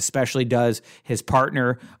 as especially does his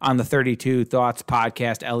partner on the 32 Thoughts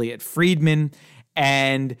podcast, Elliot Friedman.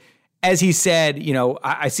 And as he said,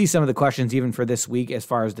 I see some of the questions even for this week as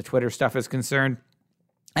far as the Twitter stuff is concerned.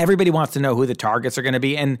 Everybody wants to know who the targets are going to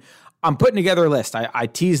be. And I'm putting together a list. I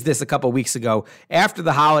teased this a couple of weeks ago. After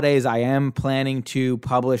the holidays, I am planning to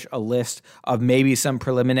publish a list of maybe some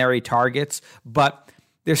preliminary targets, but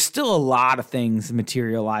there's still a lot of things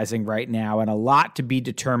materializing right now and a lot to be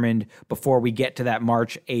determined before we get to that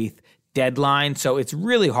March 8th deadline. So it's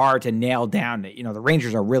really hard to nail down that, the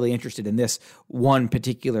Rangers are really interested in this one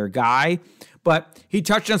particular guy. But he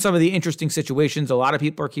touched on some of the interesting situations. A lot of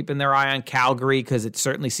people are keeping their eye on Calgary because it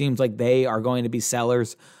certainly seems like they are going to be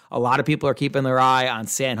sellers. A lot of people are keeping their eye on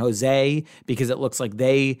San Jose because it looks like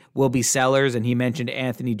they will be sellers. And he mentioned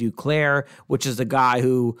Anthony Duclair, which is a guy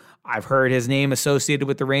who I've heard his name associated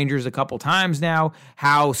with the Rangers a couple times now.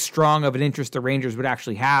 How strong of an interest the Rangers would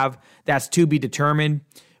actually have, that's to be determined.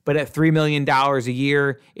 But at $3 million a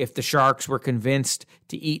year, if the Sharks were convinced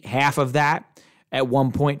to eat half of that, at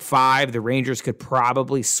 1.5, the Rangers could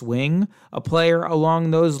probably swing a player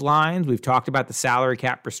along those lines. We've talked about the salary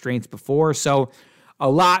cap restraints before, so a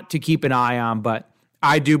lot to keep an eye on, but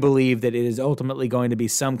I do believe that it is ultimately going to be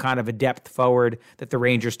some kind of a depth forward that the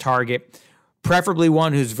Rangers target, preferably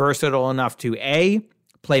one who's versatile enough to A,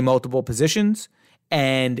 play multiple positions,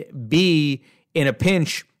 and B, in a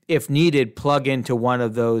pinch, if needed, plug into one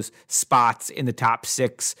of those spots in the top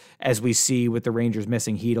 6, as we see with the Rangers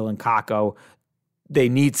missing Hedel and Kakko. They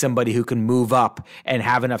need somebody who can move up and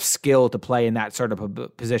have enough skill to play in that sort of a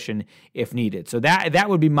position if needed. So that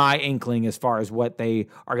would be my inkling as far as what they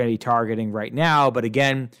are going to be targeting right now. But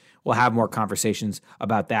again, we'll have more conversations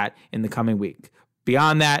about that in the coming week.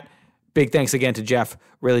 Beyond that, big thanks again to Jeff.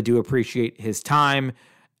 Really do appreciate his time.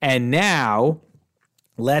 And now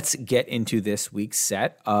let's get into this week's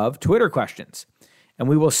set of Twitter questions. And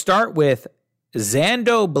we will start with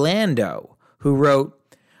Zando Blando, who wrote,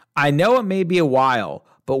 I know it may be a while,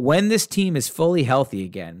 but when this team is fully healthy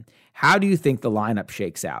again, how do you think the lineup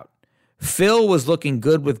shakes out? Phil was looking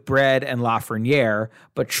good with Bread and Lafreniere,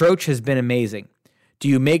 but Troch has been amazing. Do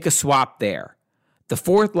you make a swap there? The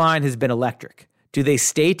fourth line has been electric. Do they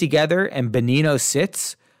stay together and Bonino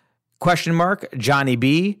sits? Question mark. Johnny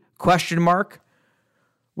B? Question mark.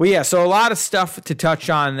 Well, yeah, so a lot of stuff to touch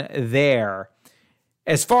on there.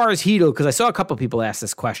 As far as Hedel, because I saw a couple people ask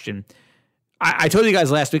this question, I told you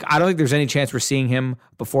guys last week, I don't think there's any chance we're seeing him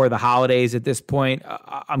before the holidays at this point.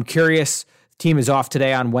 I'm curious. The team is off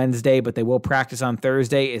today on Wednesday, but they will practice on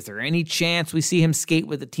Thursday. Is there any chance we see him skate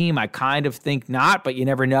with the team? I kind of think not, but you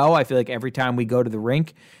never know. I feel like every time we go to the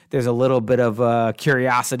rink, there's a little bit of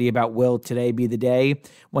curiosity about will today be the day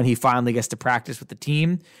when he finally gets to practice with the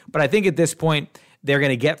team. But I think at this point, they're going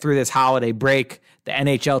to get through this holiday break. The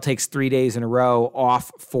NHL takes 3 days in a row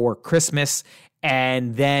off for Christmas.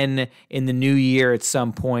 And then in the new year at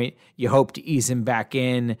some point, you hope to ease him back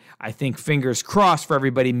in. I think fingers crossed for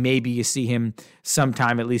everybody, maybe you see him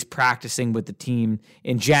sometime at least practicing with the team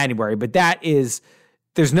in January. But there's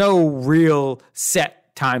no real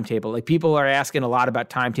set timetable. Like people are asking a lot about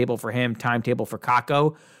timetable for him, timetable for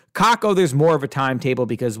Kakko. Kakko, there's more of a timetable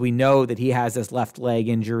because we know that he has this left leg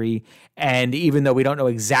injury. And even though we don't know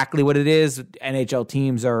exactly what it is, NHL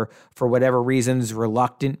teams are, for whatever reasons,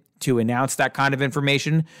 reluctant to announce that kind of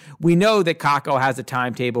information. We know that Kakko has a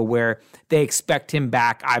timetable where they expect him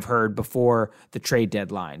back, I've heard, before the trade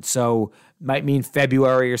deadline. So might mean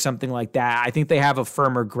February or something like that. I think they have a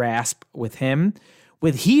firmer grasp with him.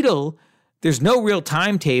 With Hedel, there's no real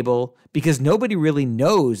timetable because nobody really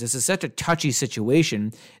knows. This is such a touchy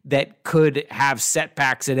situation that could have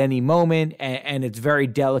setbacks at any moment, and it's very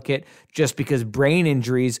delicate just because brain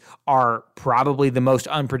injuries are probably the most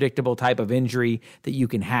unpredictable type of injury that you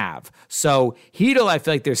can have. So Hedel, I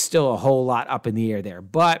feel like there's still a whole lot up in the air there.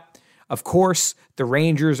 But of course, the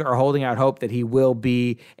Rangers are holding out hope that he will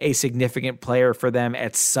be a significant player for them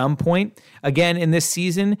at some point again in this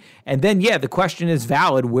season. And then, yeah, the question is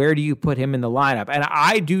valid. Where do you put him in the lineup? And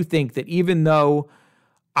I do think that even though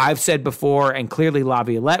I've said before, and clearly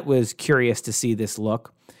Laviolette was curious to see this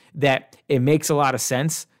look, that it makes a lot of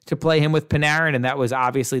sense to play him with Panarin, and that was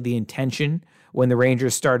obviously the intention when the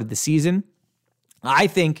Rangers started the season. I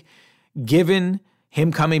think given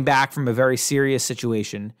him coming back from a very serious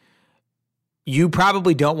situation, you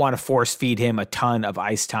probably don't want to force feed him a ton of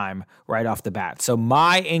ice time right off the bat. So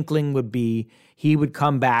my inkling would be he would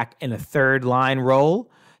come back in a third line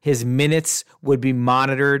role. His minutes would be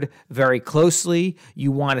monitored very closely.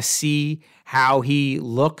 You want to see how he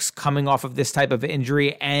looks coming off of this type of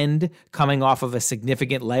injury and coming off of a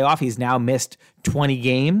significant layoff. He's now missed 20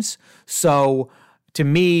 games. So to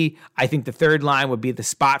me, I think the third line would be the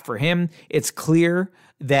spot for him. It's clear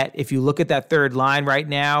that if you look at that third line right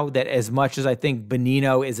now, that as much as I think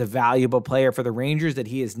Bonino is a valuable player for the Rangers, that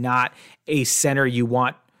he is not a center you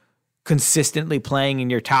want consistently playing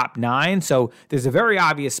in your top 9. So there's a very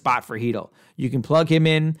obvious spot for Hedel. You can plug him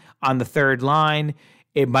in on the third line.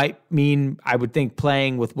 It might mean, I would think,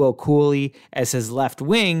 playing with Will Cooley as his left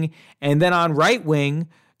wing. And then on right wing,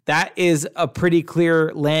 that is a pretty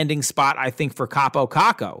clear landing spot, I think, for Kaapo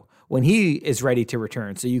Kakko when he is ready to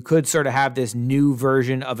return. So you could sort of have this new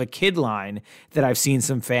version of a kid line that I've seen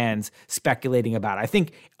some fans speculating about. I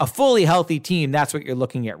think a fully healthy team, that's what you're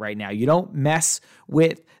looking at right now. You don't mess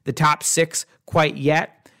with the top 6 quite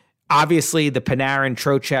yet. Obviously, the Panarin,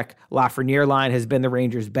 Trocheck, Lafreniere line has been the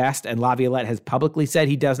Rangers' best, and Laviolette has publicly said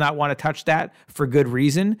he does not want to touch that for good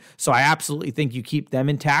reason. So I absolutely think you keep them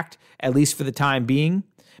intact, at least for the time being.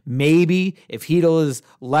 Maybe if Hedel is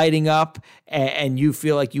lighting up and you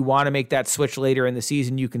feel like you want to make that switch later in the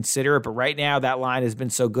season, you consider it. But right now, that line has been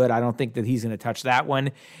so good, I don't think that he's going to touch that one.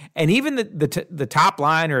 And even the top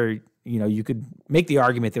line, or you could make the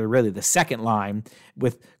argument that really the second line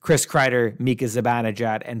with Chris Kreider, Mika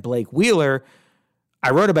Zibanejad, and Blake Wheeler. I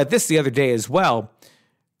wrote about this the other day as well.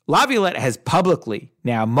 Laviolette has publicly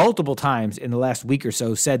now multiple times in the last week or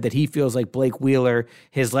so said that he feels like Blake Wheeler,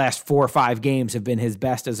 his last 4 or 5 games have been his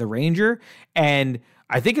best as a Ranger. And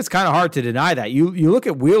I think it's kind of hard to deny that. You look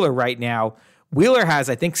at Wheeler right now. Wheeler has,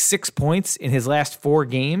 I think, 6 points in his last 4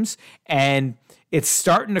 games, and it's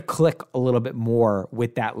starting to click a little bit more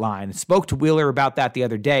with that line. I spoke to Wheeler about that the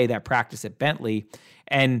other day, that practice at Bentley,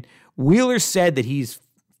 and Wheeler said that he's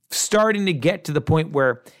starting to get to the point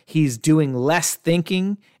where he's doing less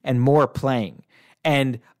thinking and more playing.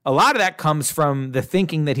 And a lot of that comes from the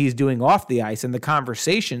thinking that he's doing off the ice and the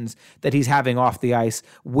conversations that he's having off the ice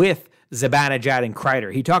with Zibanejad and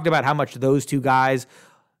Kreider. He talked about how much those two guys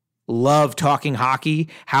love talking hockey,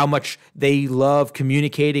 how much they love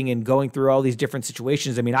communicating and going through all these different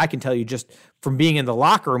situations. I mean, I can tell you just from being in the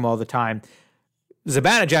locker room all the time,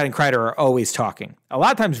 Zibanejad and Kreider are always talking. A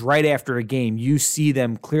lot of times right after a game, you see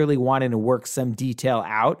them clearly wanting to work some detail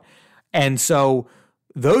out. And so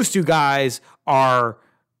those two guys are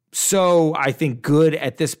so, I think, good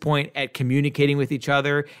at this point at communicating with each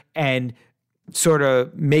other and sort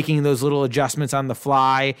of making those little adjustments on the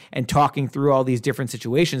fly and talking through all these different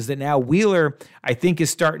situations that now Wheeler, I think,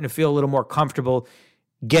 is starting to feel a little more comfortable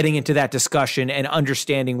getting into that discussion and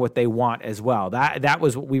understanding what they want as well. That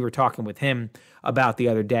was what we were talking with him about the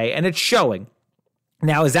other day, and it's showing.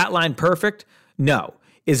 Now, is that line perfect? No.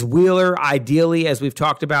 Is Wheeler ideally, as we've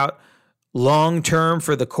talked about, long-term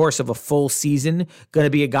for the course of a full season, going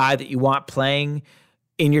to be a guy that you want playing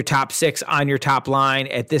in your top 6 on your top line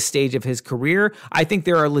at this stage of his career? I think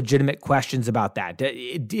there are legitimate questions about that.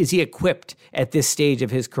 Is he equipped at this stage of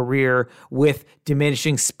his career with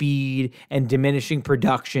diminishing speed and diminishing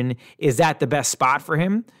production? Is that the best spot for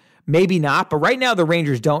him? Maybe not, but right now the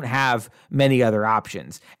Rangers don't have many other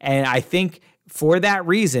options. And I think for that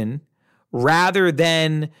reason, rather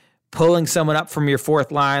than pulling someone up from your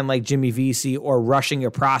 4th line like Jimmy Vesey or rushing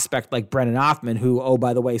a prospect like Brennan Othmann, who, oh,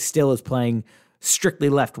 by the way, still is playing strictly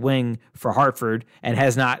left wing for Hartford and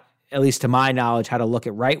has not, at least to my knowledge, had a look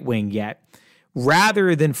at right wing yet.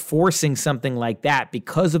 Rather than forcing something like that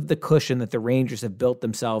because of the cushion that the Rangers have built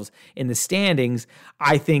themselves in the standings,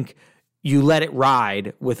 I think you let it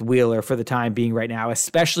ride with Wheeler for the time being right now,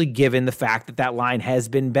 especially given the fact that that line has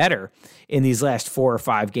been better in these last 4 or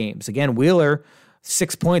 5 games. Again, Wheeler,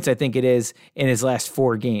 6 points, I think it is, in his last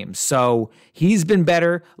 4 games. So he's been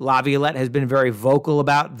better. Laviolette has been very vocal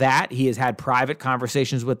about that. He has had private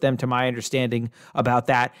conversations with them, to my understanding, about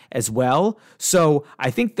that as well. So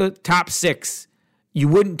I think the top 6, you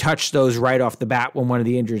wouldn't touch those right off the bat when one of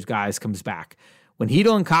the injured guys comes back. When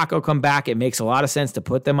Hedl and Kakko come back, it makes a lot of sense to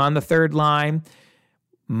put them on the 3rd line,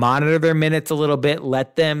 monitor their minutes a little bit,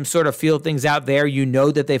 let them sort of feel things out there. You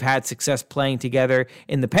know that they've had success playing together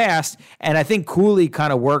in the past. And I think Cooley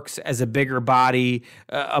kind of works as a bigger body,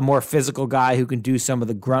 a more physical guy who can do some of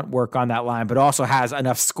the grunt work on that line, but also has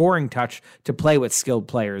enough scoring touch to play with skilled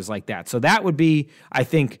players like that. So that would be, I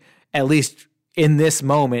think, at least in this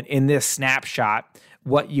moment, in this snapshot,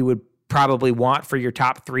 what you would probably want for your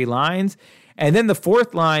top 3 lines. And then the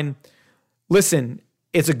 4th line, listen,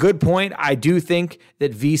 it's a good point. I do think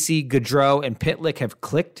that Vesey, Gaudreau, and Pitlick have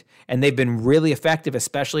clicked, and they've been really effective,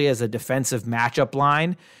 especially as a defensive matchup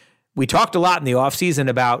line. We talked a lot in the offseason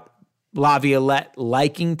about Laviolette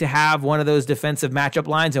liking to have one of those defensive matchup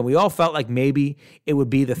lines, and we all felt like maybe it would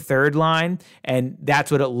be the 3rd line, and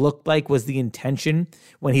that's what it looked like was the intention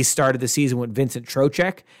when he started the season with Vincent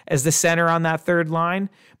Trocheck as the center on that 3rd line.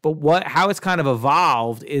 But how it's kind of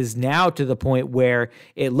evolved is now to the point where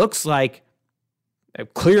it looks like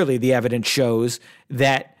clearly the evidence shows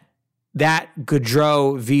that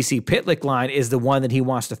Gaudreau, Vesey, Pitlick line is the one that he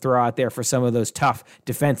wants to throw out there for some of those tough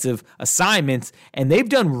defensive assignments, and they've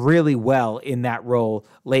done really well in that role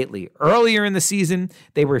lately. Earlier in the season,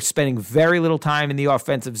 they were spending very little time in the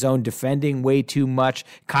offensive zone, defending way too much,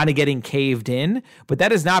 kind of getting caved in, but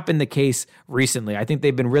that has not been the case recently. I think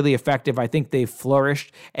they've been really effective. I think they've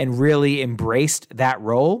flourished and really embraced that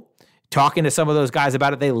role. Talking to some of those guys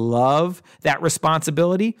about it, they love that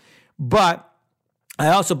responsibility, but I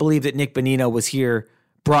also believe that Nick Bonino was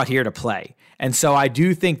brought here to play. And so I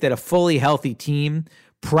do think that a fully healthy team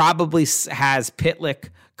probably has Pitlick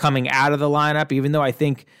coming out of the lineup, even though I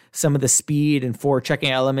think some of the speed and forechecking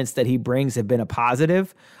elements that he brings have been a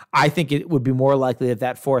positive. I think it would be more likely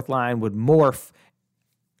that 4th line would morph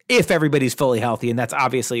if everybody's fully healthy, and that's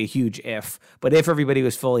obviously a huge if. But if everybody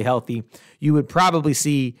was fully healthy, you would probably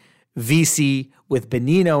see Vesey with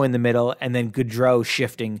Bonino in the middle, and then Gaudreau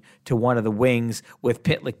shifting to one of the wings, with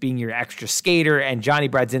Pitlick being your extra skater, and Johnny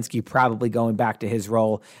Brodzinski probably going back to his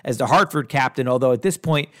role as the Hartford captain, although at this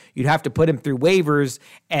point you'd have to put him through waivers,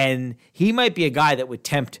 and he might be a guy that would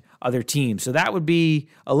tempt other teams. So that would be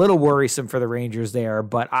a little worrisome for the Rangers there,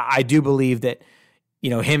 but I do believe that,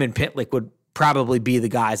 him and Pitlick would probably be the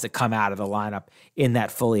guys that come out of the lineup in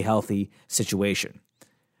that fully healthy situation.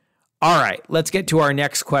 All right, let's get to our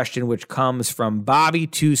next question, which comes from Bobby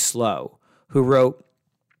Too Slow, who wrote,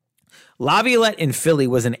 Laviolette in Philly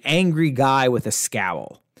was an angry guy with a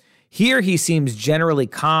scowl. Here he seems generally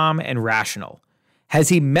calm and rational. Has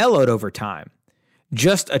he mellowed over time?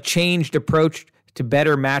 Just a changed approach to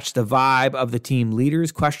better match the vibe of the team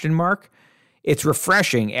leaders, ? It's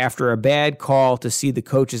refreshing after a bad call to see the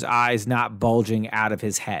coach's eyes not bulging out of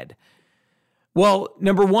his head. Well,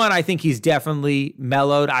 number one, I think he's definitely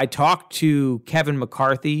mellowed. I talked to Kevin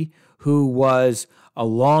McCarthy, who was a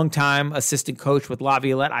longtime assistant coach with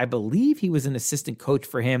Laviolette. I believe he was an assistant coach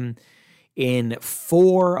for him in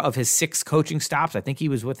 4 of his 6 coaching stops. I think he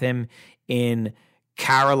was with him in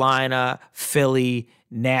Carolina, Philly,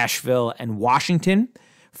 Nashville, and Washington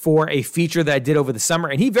for a feature that I did over the summer.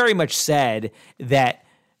 And he very much said that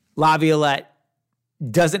Laviolette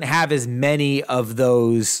doesn't have as many of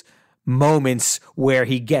those moments where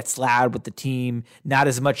he gets loud with the team, not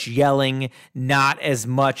as much yelling, not as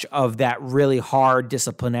much of that really hard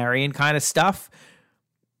disciplinarian kind of stuff.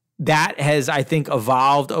 That has, I think,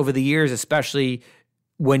 evolved over the years, especially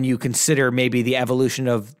when you consider maybe the evolution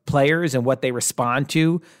of players and what they respond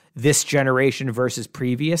to this generation versus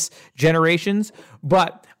previous generations.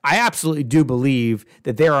 But I absolutely do believe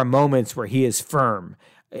that there are moments where he is firm.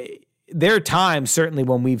 There are times, certainly,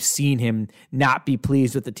 when we've seen him not be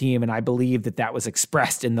pleased with the team, and I believe that that was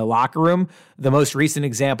expressed in the locker room. The most recent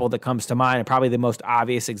example that comes to mind, and probably the most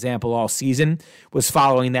obvious example all season, was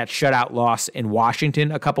following that shutout loss in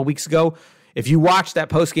Washington a couple weeks ago. If you watched that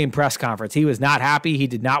post-game press conference, he was not happy. He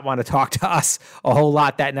did not want to talk to us a whole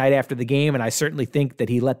lot that night after the game, and I certainly think that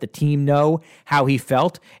he let the team know how he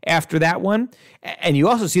felt after that one. And you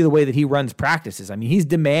also see the way that he runs practices. I mean, he's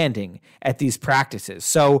demanding at these practices.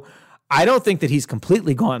 So I don't think that he's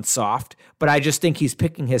completely gone soft, but I just think he's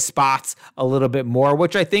picking his spots a little bit more,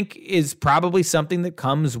 which I think is probably something that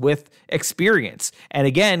comes with experience. And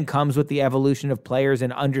again, comes with the evolution of players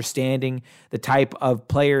and understanding the type of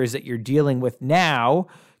players that you're dealing with now,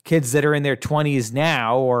 kids that are in their 20s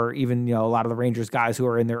now, or even, a lot of the Rangers guys who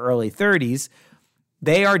are in their early 30s.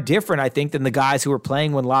 They are different, I think, than the guys who were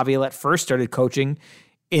playing when Laviolette first started coaching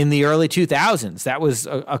in the early 2000s. That was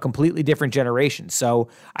a completely different generation. So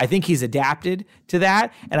I think he's adapted to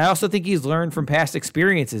that. And I also think he's learned from past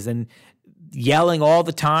experiences and yelling all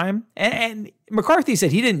the time. And McCarthy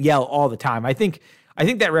said he didn't yell all the time. I think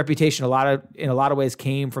that reputation in a lot of ways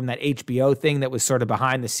came from that HBO thing that was sort of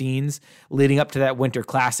behind the scenes leading up to that Winter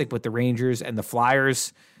Classic with the Rangers and the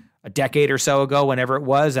Flyers a decade or so ago, whenever it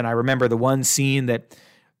was. And I remember the one scene that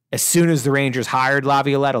as soon as the Rangers hired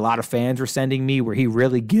Laviolette, a lot of fans were sending me where he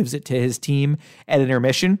really gives it to his team at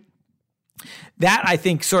intermission. That, I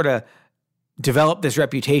think, sort of developed this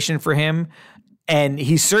reputation for him. And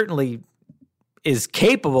he certainly is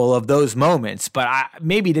capable of those moments, but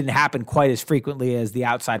maybe it didn't happen quite as frequently as the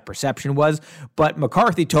outside perception was. But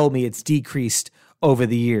McCarthy told me it's decreased over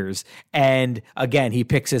the years. And again, he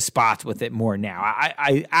picks his spots with it more now.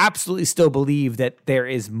 I absolutely still believe that there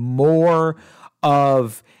is more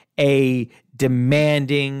of a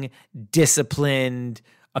demanding, disciplined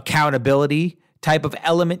accountability type of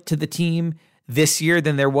element to the team this year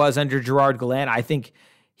than there was under Gerard Gallant. I think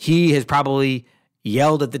he has probably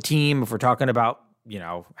yelled at the team, if we're talking about,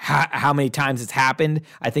 how many times it's happened.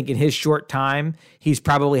 I think in his short time, he's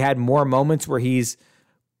probably had more moments where he's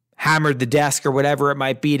hammered the desk or whatever it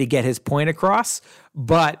might be to get his point across.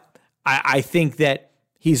 But I think that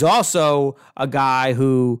he's also a guy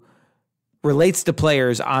who relates to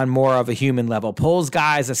players on more of a human level, pulls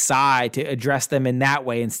guys aside to address them in that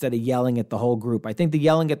way instead of yelling at the whole group. I think the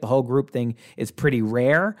yelling at the whole group thing is pretty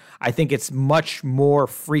rare. I think it's much more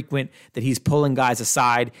frequent that he's pulling guys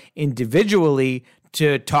aside individually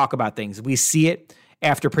to talk about things. We see it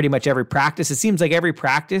after pretty much every practice. It seems like every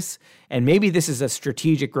practice, and maybe this is a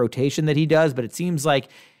strategic rotation that he does, but it seems like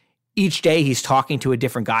each day he's talking to a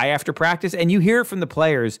different guy after practice, and you hear it from the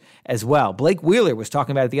players as well. Blake Wheeler was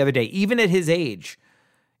talking about it the other day. Even at his age,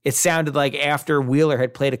 it sounded like after Wheeler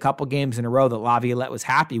had played a couple games in a row that Laviolette was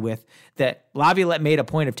happy with, that Laviolette made a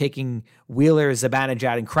point of taking Wheeler,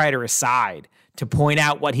 Zibanejad, and Kreider aside to point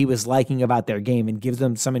out what he was liking about their game and gives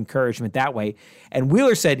them some encouragement that way. And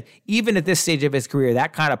Wheeler said, even at this stage of his career,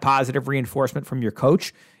 that kind of positive reinforcement from your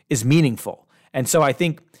coach is meaningful. And so I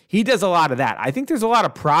think he does a lot of that. I think there's a lot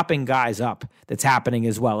of propping guys up that's happening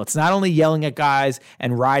as well. It's not only yelling at guys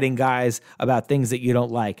and riding guys about things that you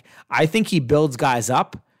don't like. I think he builds guys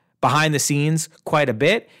up behind the scenes quite a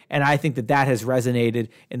bit, and I think that has resonated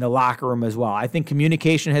in the locker room as well. I think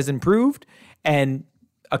communication has improved, and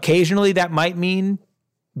occasionally that might mean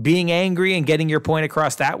being angry and getting your point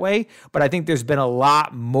across that way. But I think there's been a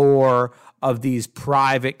lot more of these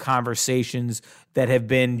private conversations that have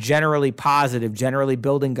been generally positive, generally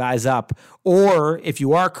building guys up. Or if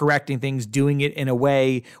you are correcting things, doing it in a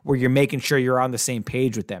way where you're making sure you're on the same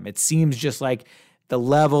page with them. It seems just like the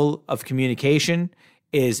level of communication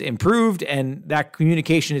is improved, and that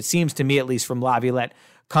communication, it seems to me, at least from Laviolette,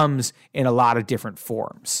 comes in a lot of different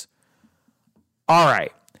forms. All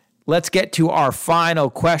right, let's get to our final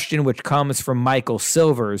question, which comes from Michael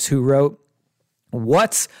Silvers, who wrote,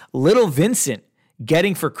 "What's little Vincent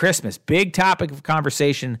getting for Christmas?" Big topic of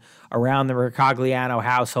conversation around the Mercogliano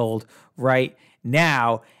household right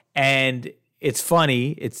now. And it's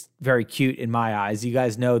funny. It's very cute in my eyes. You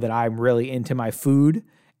guys know that I'm really into my food,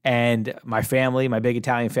 and my family, my big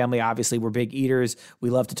Italian family, obviously we're big eaters. We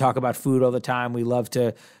love to talk about food all the time. We love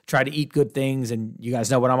to try to eat good things. And you guys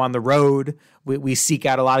know when I'm on the road, we seek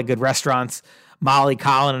out a lot of good restaurants. Molly,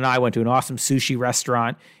 Colin, and I went to an awesome sushi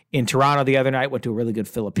restaurant in Toronto the other night, went to a really good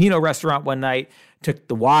Filipino restaurant one night, took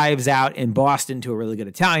the wives out in Boston to a really good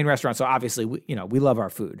Italian restaurant. So obviously, we love our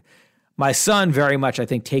food. My son very much, I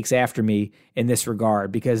think, takes after me in this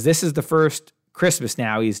regard, because this is the first Christmas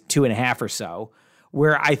now, he's 2.5 or so,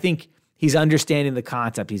 where I think he's understanding the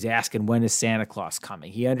concept. He's asking, when is Santa Claus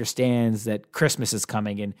coming? He understands that Christmas is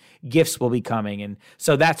coming and gifts will be coming. And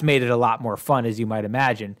so that's made it a lot more fun, as you might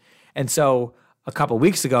imagine. And so a couple of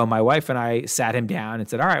weeks ago, my wife and I sat him down and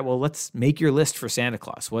said, all right, well, let's make your list for Santa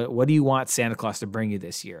Claus. What do you want Santa Claus to bring you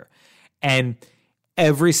this year? And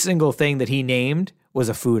every single thing that he named was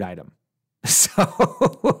a food item.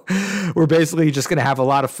 So we're basically just going to have a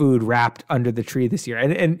lot of food wrapped under the tree this year.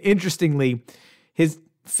 And interestingly, his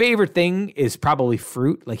favorite thing is probably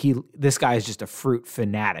fruit. Like this guy is just a fruit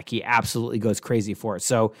fanatic. He absolutely goes crazy for it.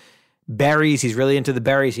 So berries, he's really into the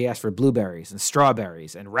berries. He asked for blueberries and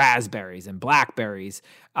strawberries and raspberries and blackberries.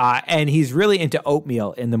 And he's really into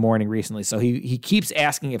oatmeal in the morning recently. So he keeps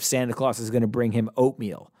asking if Santa Claus is going to bring him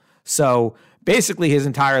oatmeal. So basically his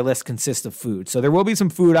entire list consists of food. So there will be some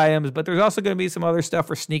food items, but there's also going to be some other stuff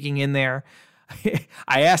we're sneaking in there.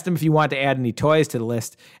 I asked him if he wanted to add any toys to the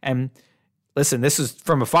list. And listen, this is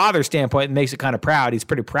from a father's standpoint, it makes it kind of proud. He's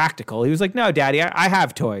pretty practical. He was like, no, Daddy, I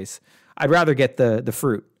have toys. I'd rather get the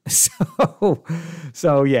fruit.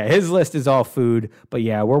 So yeah, his list is all food. But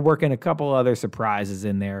yeah, we're working a couple other surprises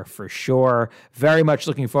in there for sure. Very much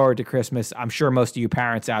looking forward to Christmas. I'm sure most of you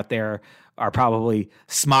parents out there are probably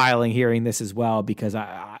smiling hearing this as well, because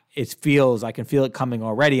I can feel it coming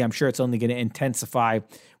already. I'm sure it's only going to intensify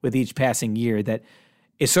with each passing year, that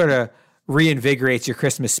it sort of reinvigorates your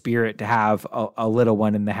Christmas spirit to have a little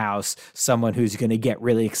one in the house, someone who's going to get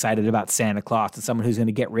really excited about Santa Claus and someone who's going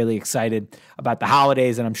to get really excited about the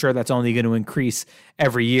holidays. And I'm sure that's only going to increase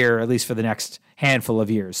every year, at least for the next handful of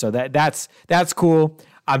years. So that's cool.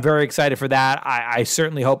 I'm very excited for that. I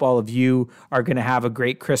certainly hope all of you are going to have a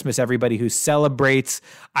great Christmas, everybody who celebrates.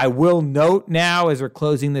 I will note now, as we're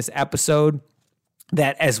closing this episode,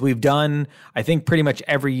 that as we've done, I think pretty much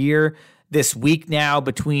every year, this week now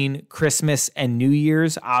between Christmas and New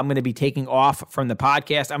Year's, I'm going to be taking off from the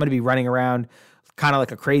podcast. I'm going to be running around kind of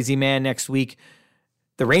like a crazy man next week.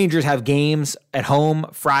 The Rangers have games at home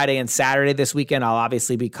Friday and Saturday this weekend. I'll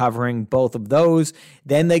obviously be covering both of those.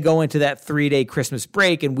 Then they go into that 3-day Christmas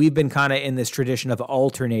break, and we've been kind of in this tradition of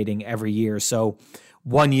alternating every year. So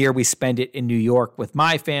one year we spend it in New York with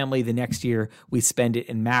my family. The next year we spend it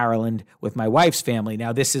in Maryland with my wife's family.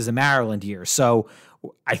 Now this is a Maryland year. So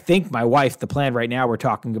I think my wife, the plan right now we're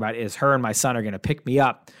talking about is her and my son are going to pick me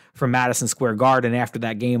up from Madison Square Garden after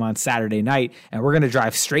that game on Saturday night, and we're going to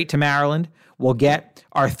drive straight to Maryland. We'll get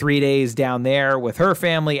our 3 days down there with her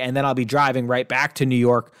family, and then I'll be driving right back to New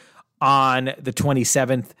York on the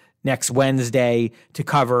 27th, next Wednesday, to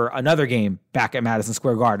cover another game back at Madison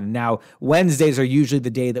Square Garden. Now, Wednesdays are usually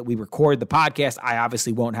the day that we record the podcast. I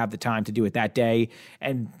obviously won't have the time to do it that day.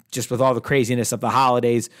 And just with all the craziness of the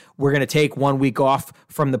holidays, we're going to take 1 week off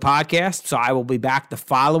from the podcast. So I will be back the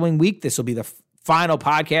following week. This will be the final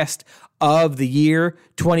podcast of the year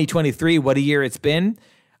 2023. What a year it's been.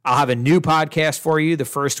 I'll have a new podcast for you the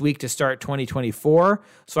first week to start 2024.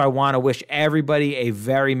 So I want to wish everybody a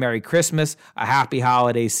very Merry Christmas, a happy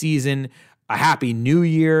holiday season, a happy New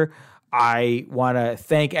Year. I want to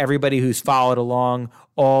thank everybody who's followed along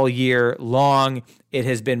all year long. It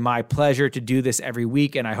has been my pleasure to do this every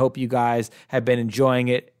week, and I hope you guys have been enjoying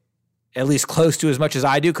it at least close to as much as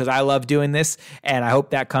I do, because I love doing this, and I hope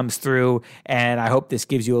that comes through, and I hope this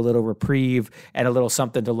gives you a little reprieve and a little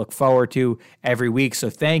something to look forward to every week. So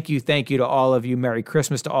thank you to all of you. Merry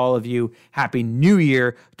Christmas to all of you. Happy New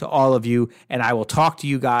Year to all of you, and I will talk to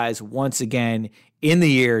you guys once again in the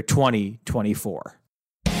year 2024.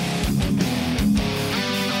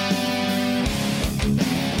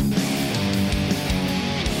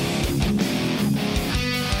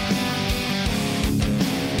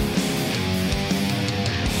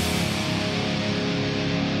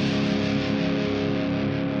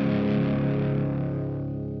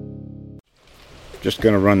 Just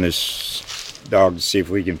going to run this dog to see if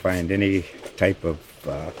we can find any type of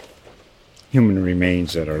human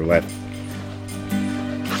remains that are left.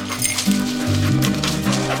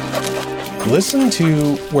 Listen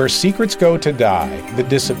to Where Secrets Go to Die, The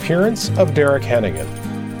Disappearance of Derek Hennigan.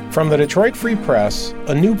 From the Detroit Free Press,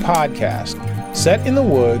 a new podcast set in the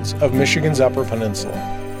woods of Michigan's Upper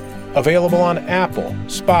Peninsula. Available on Apple,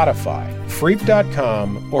 Spotify,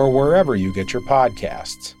 Freep.com, or wherever you get your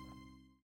podcasts.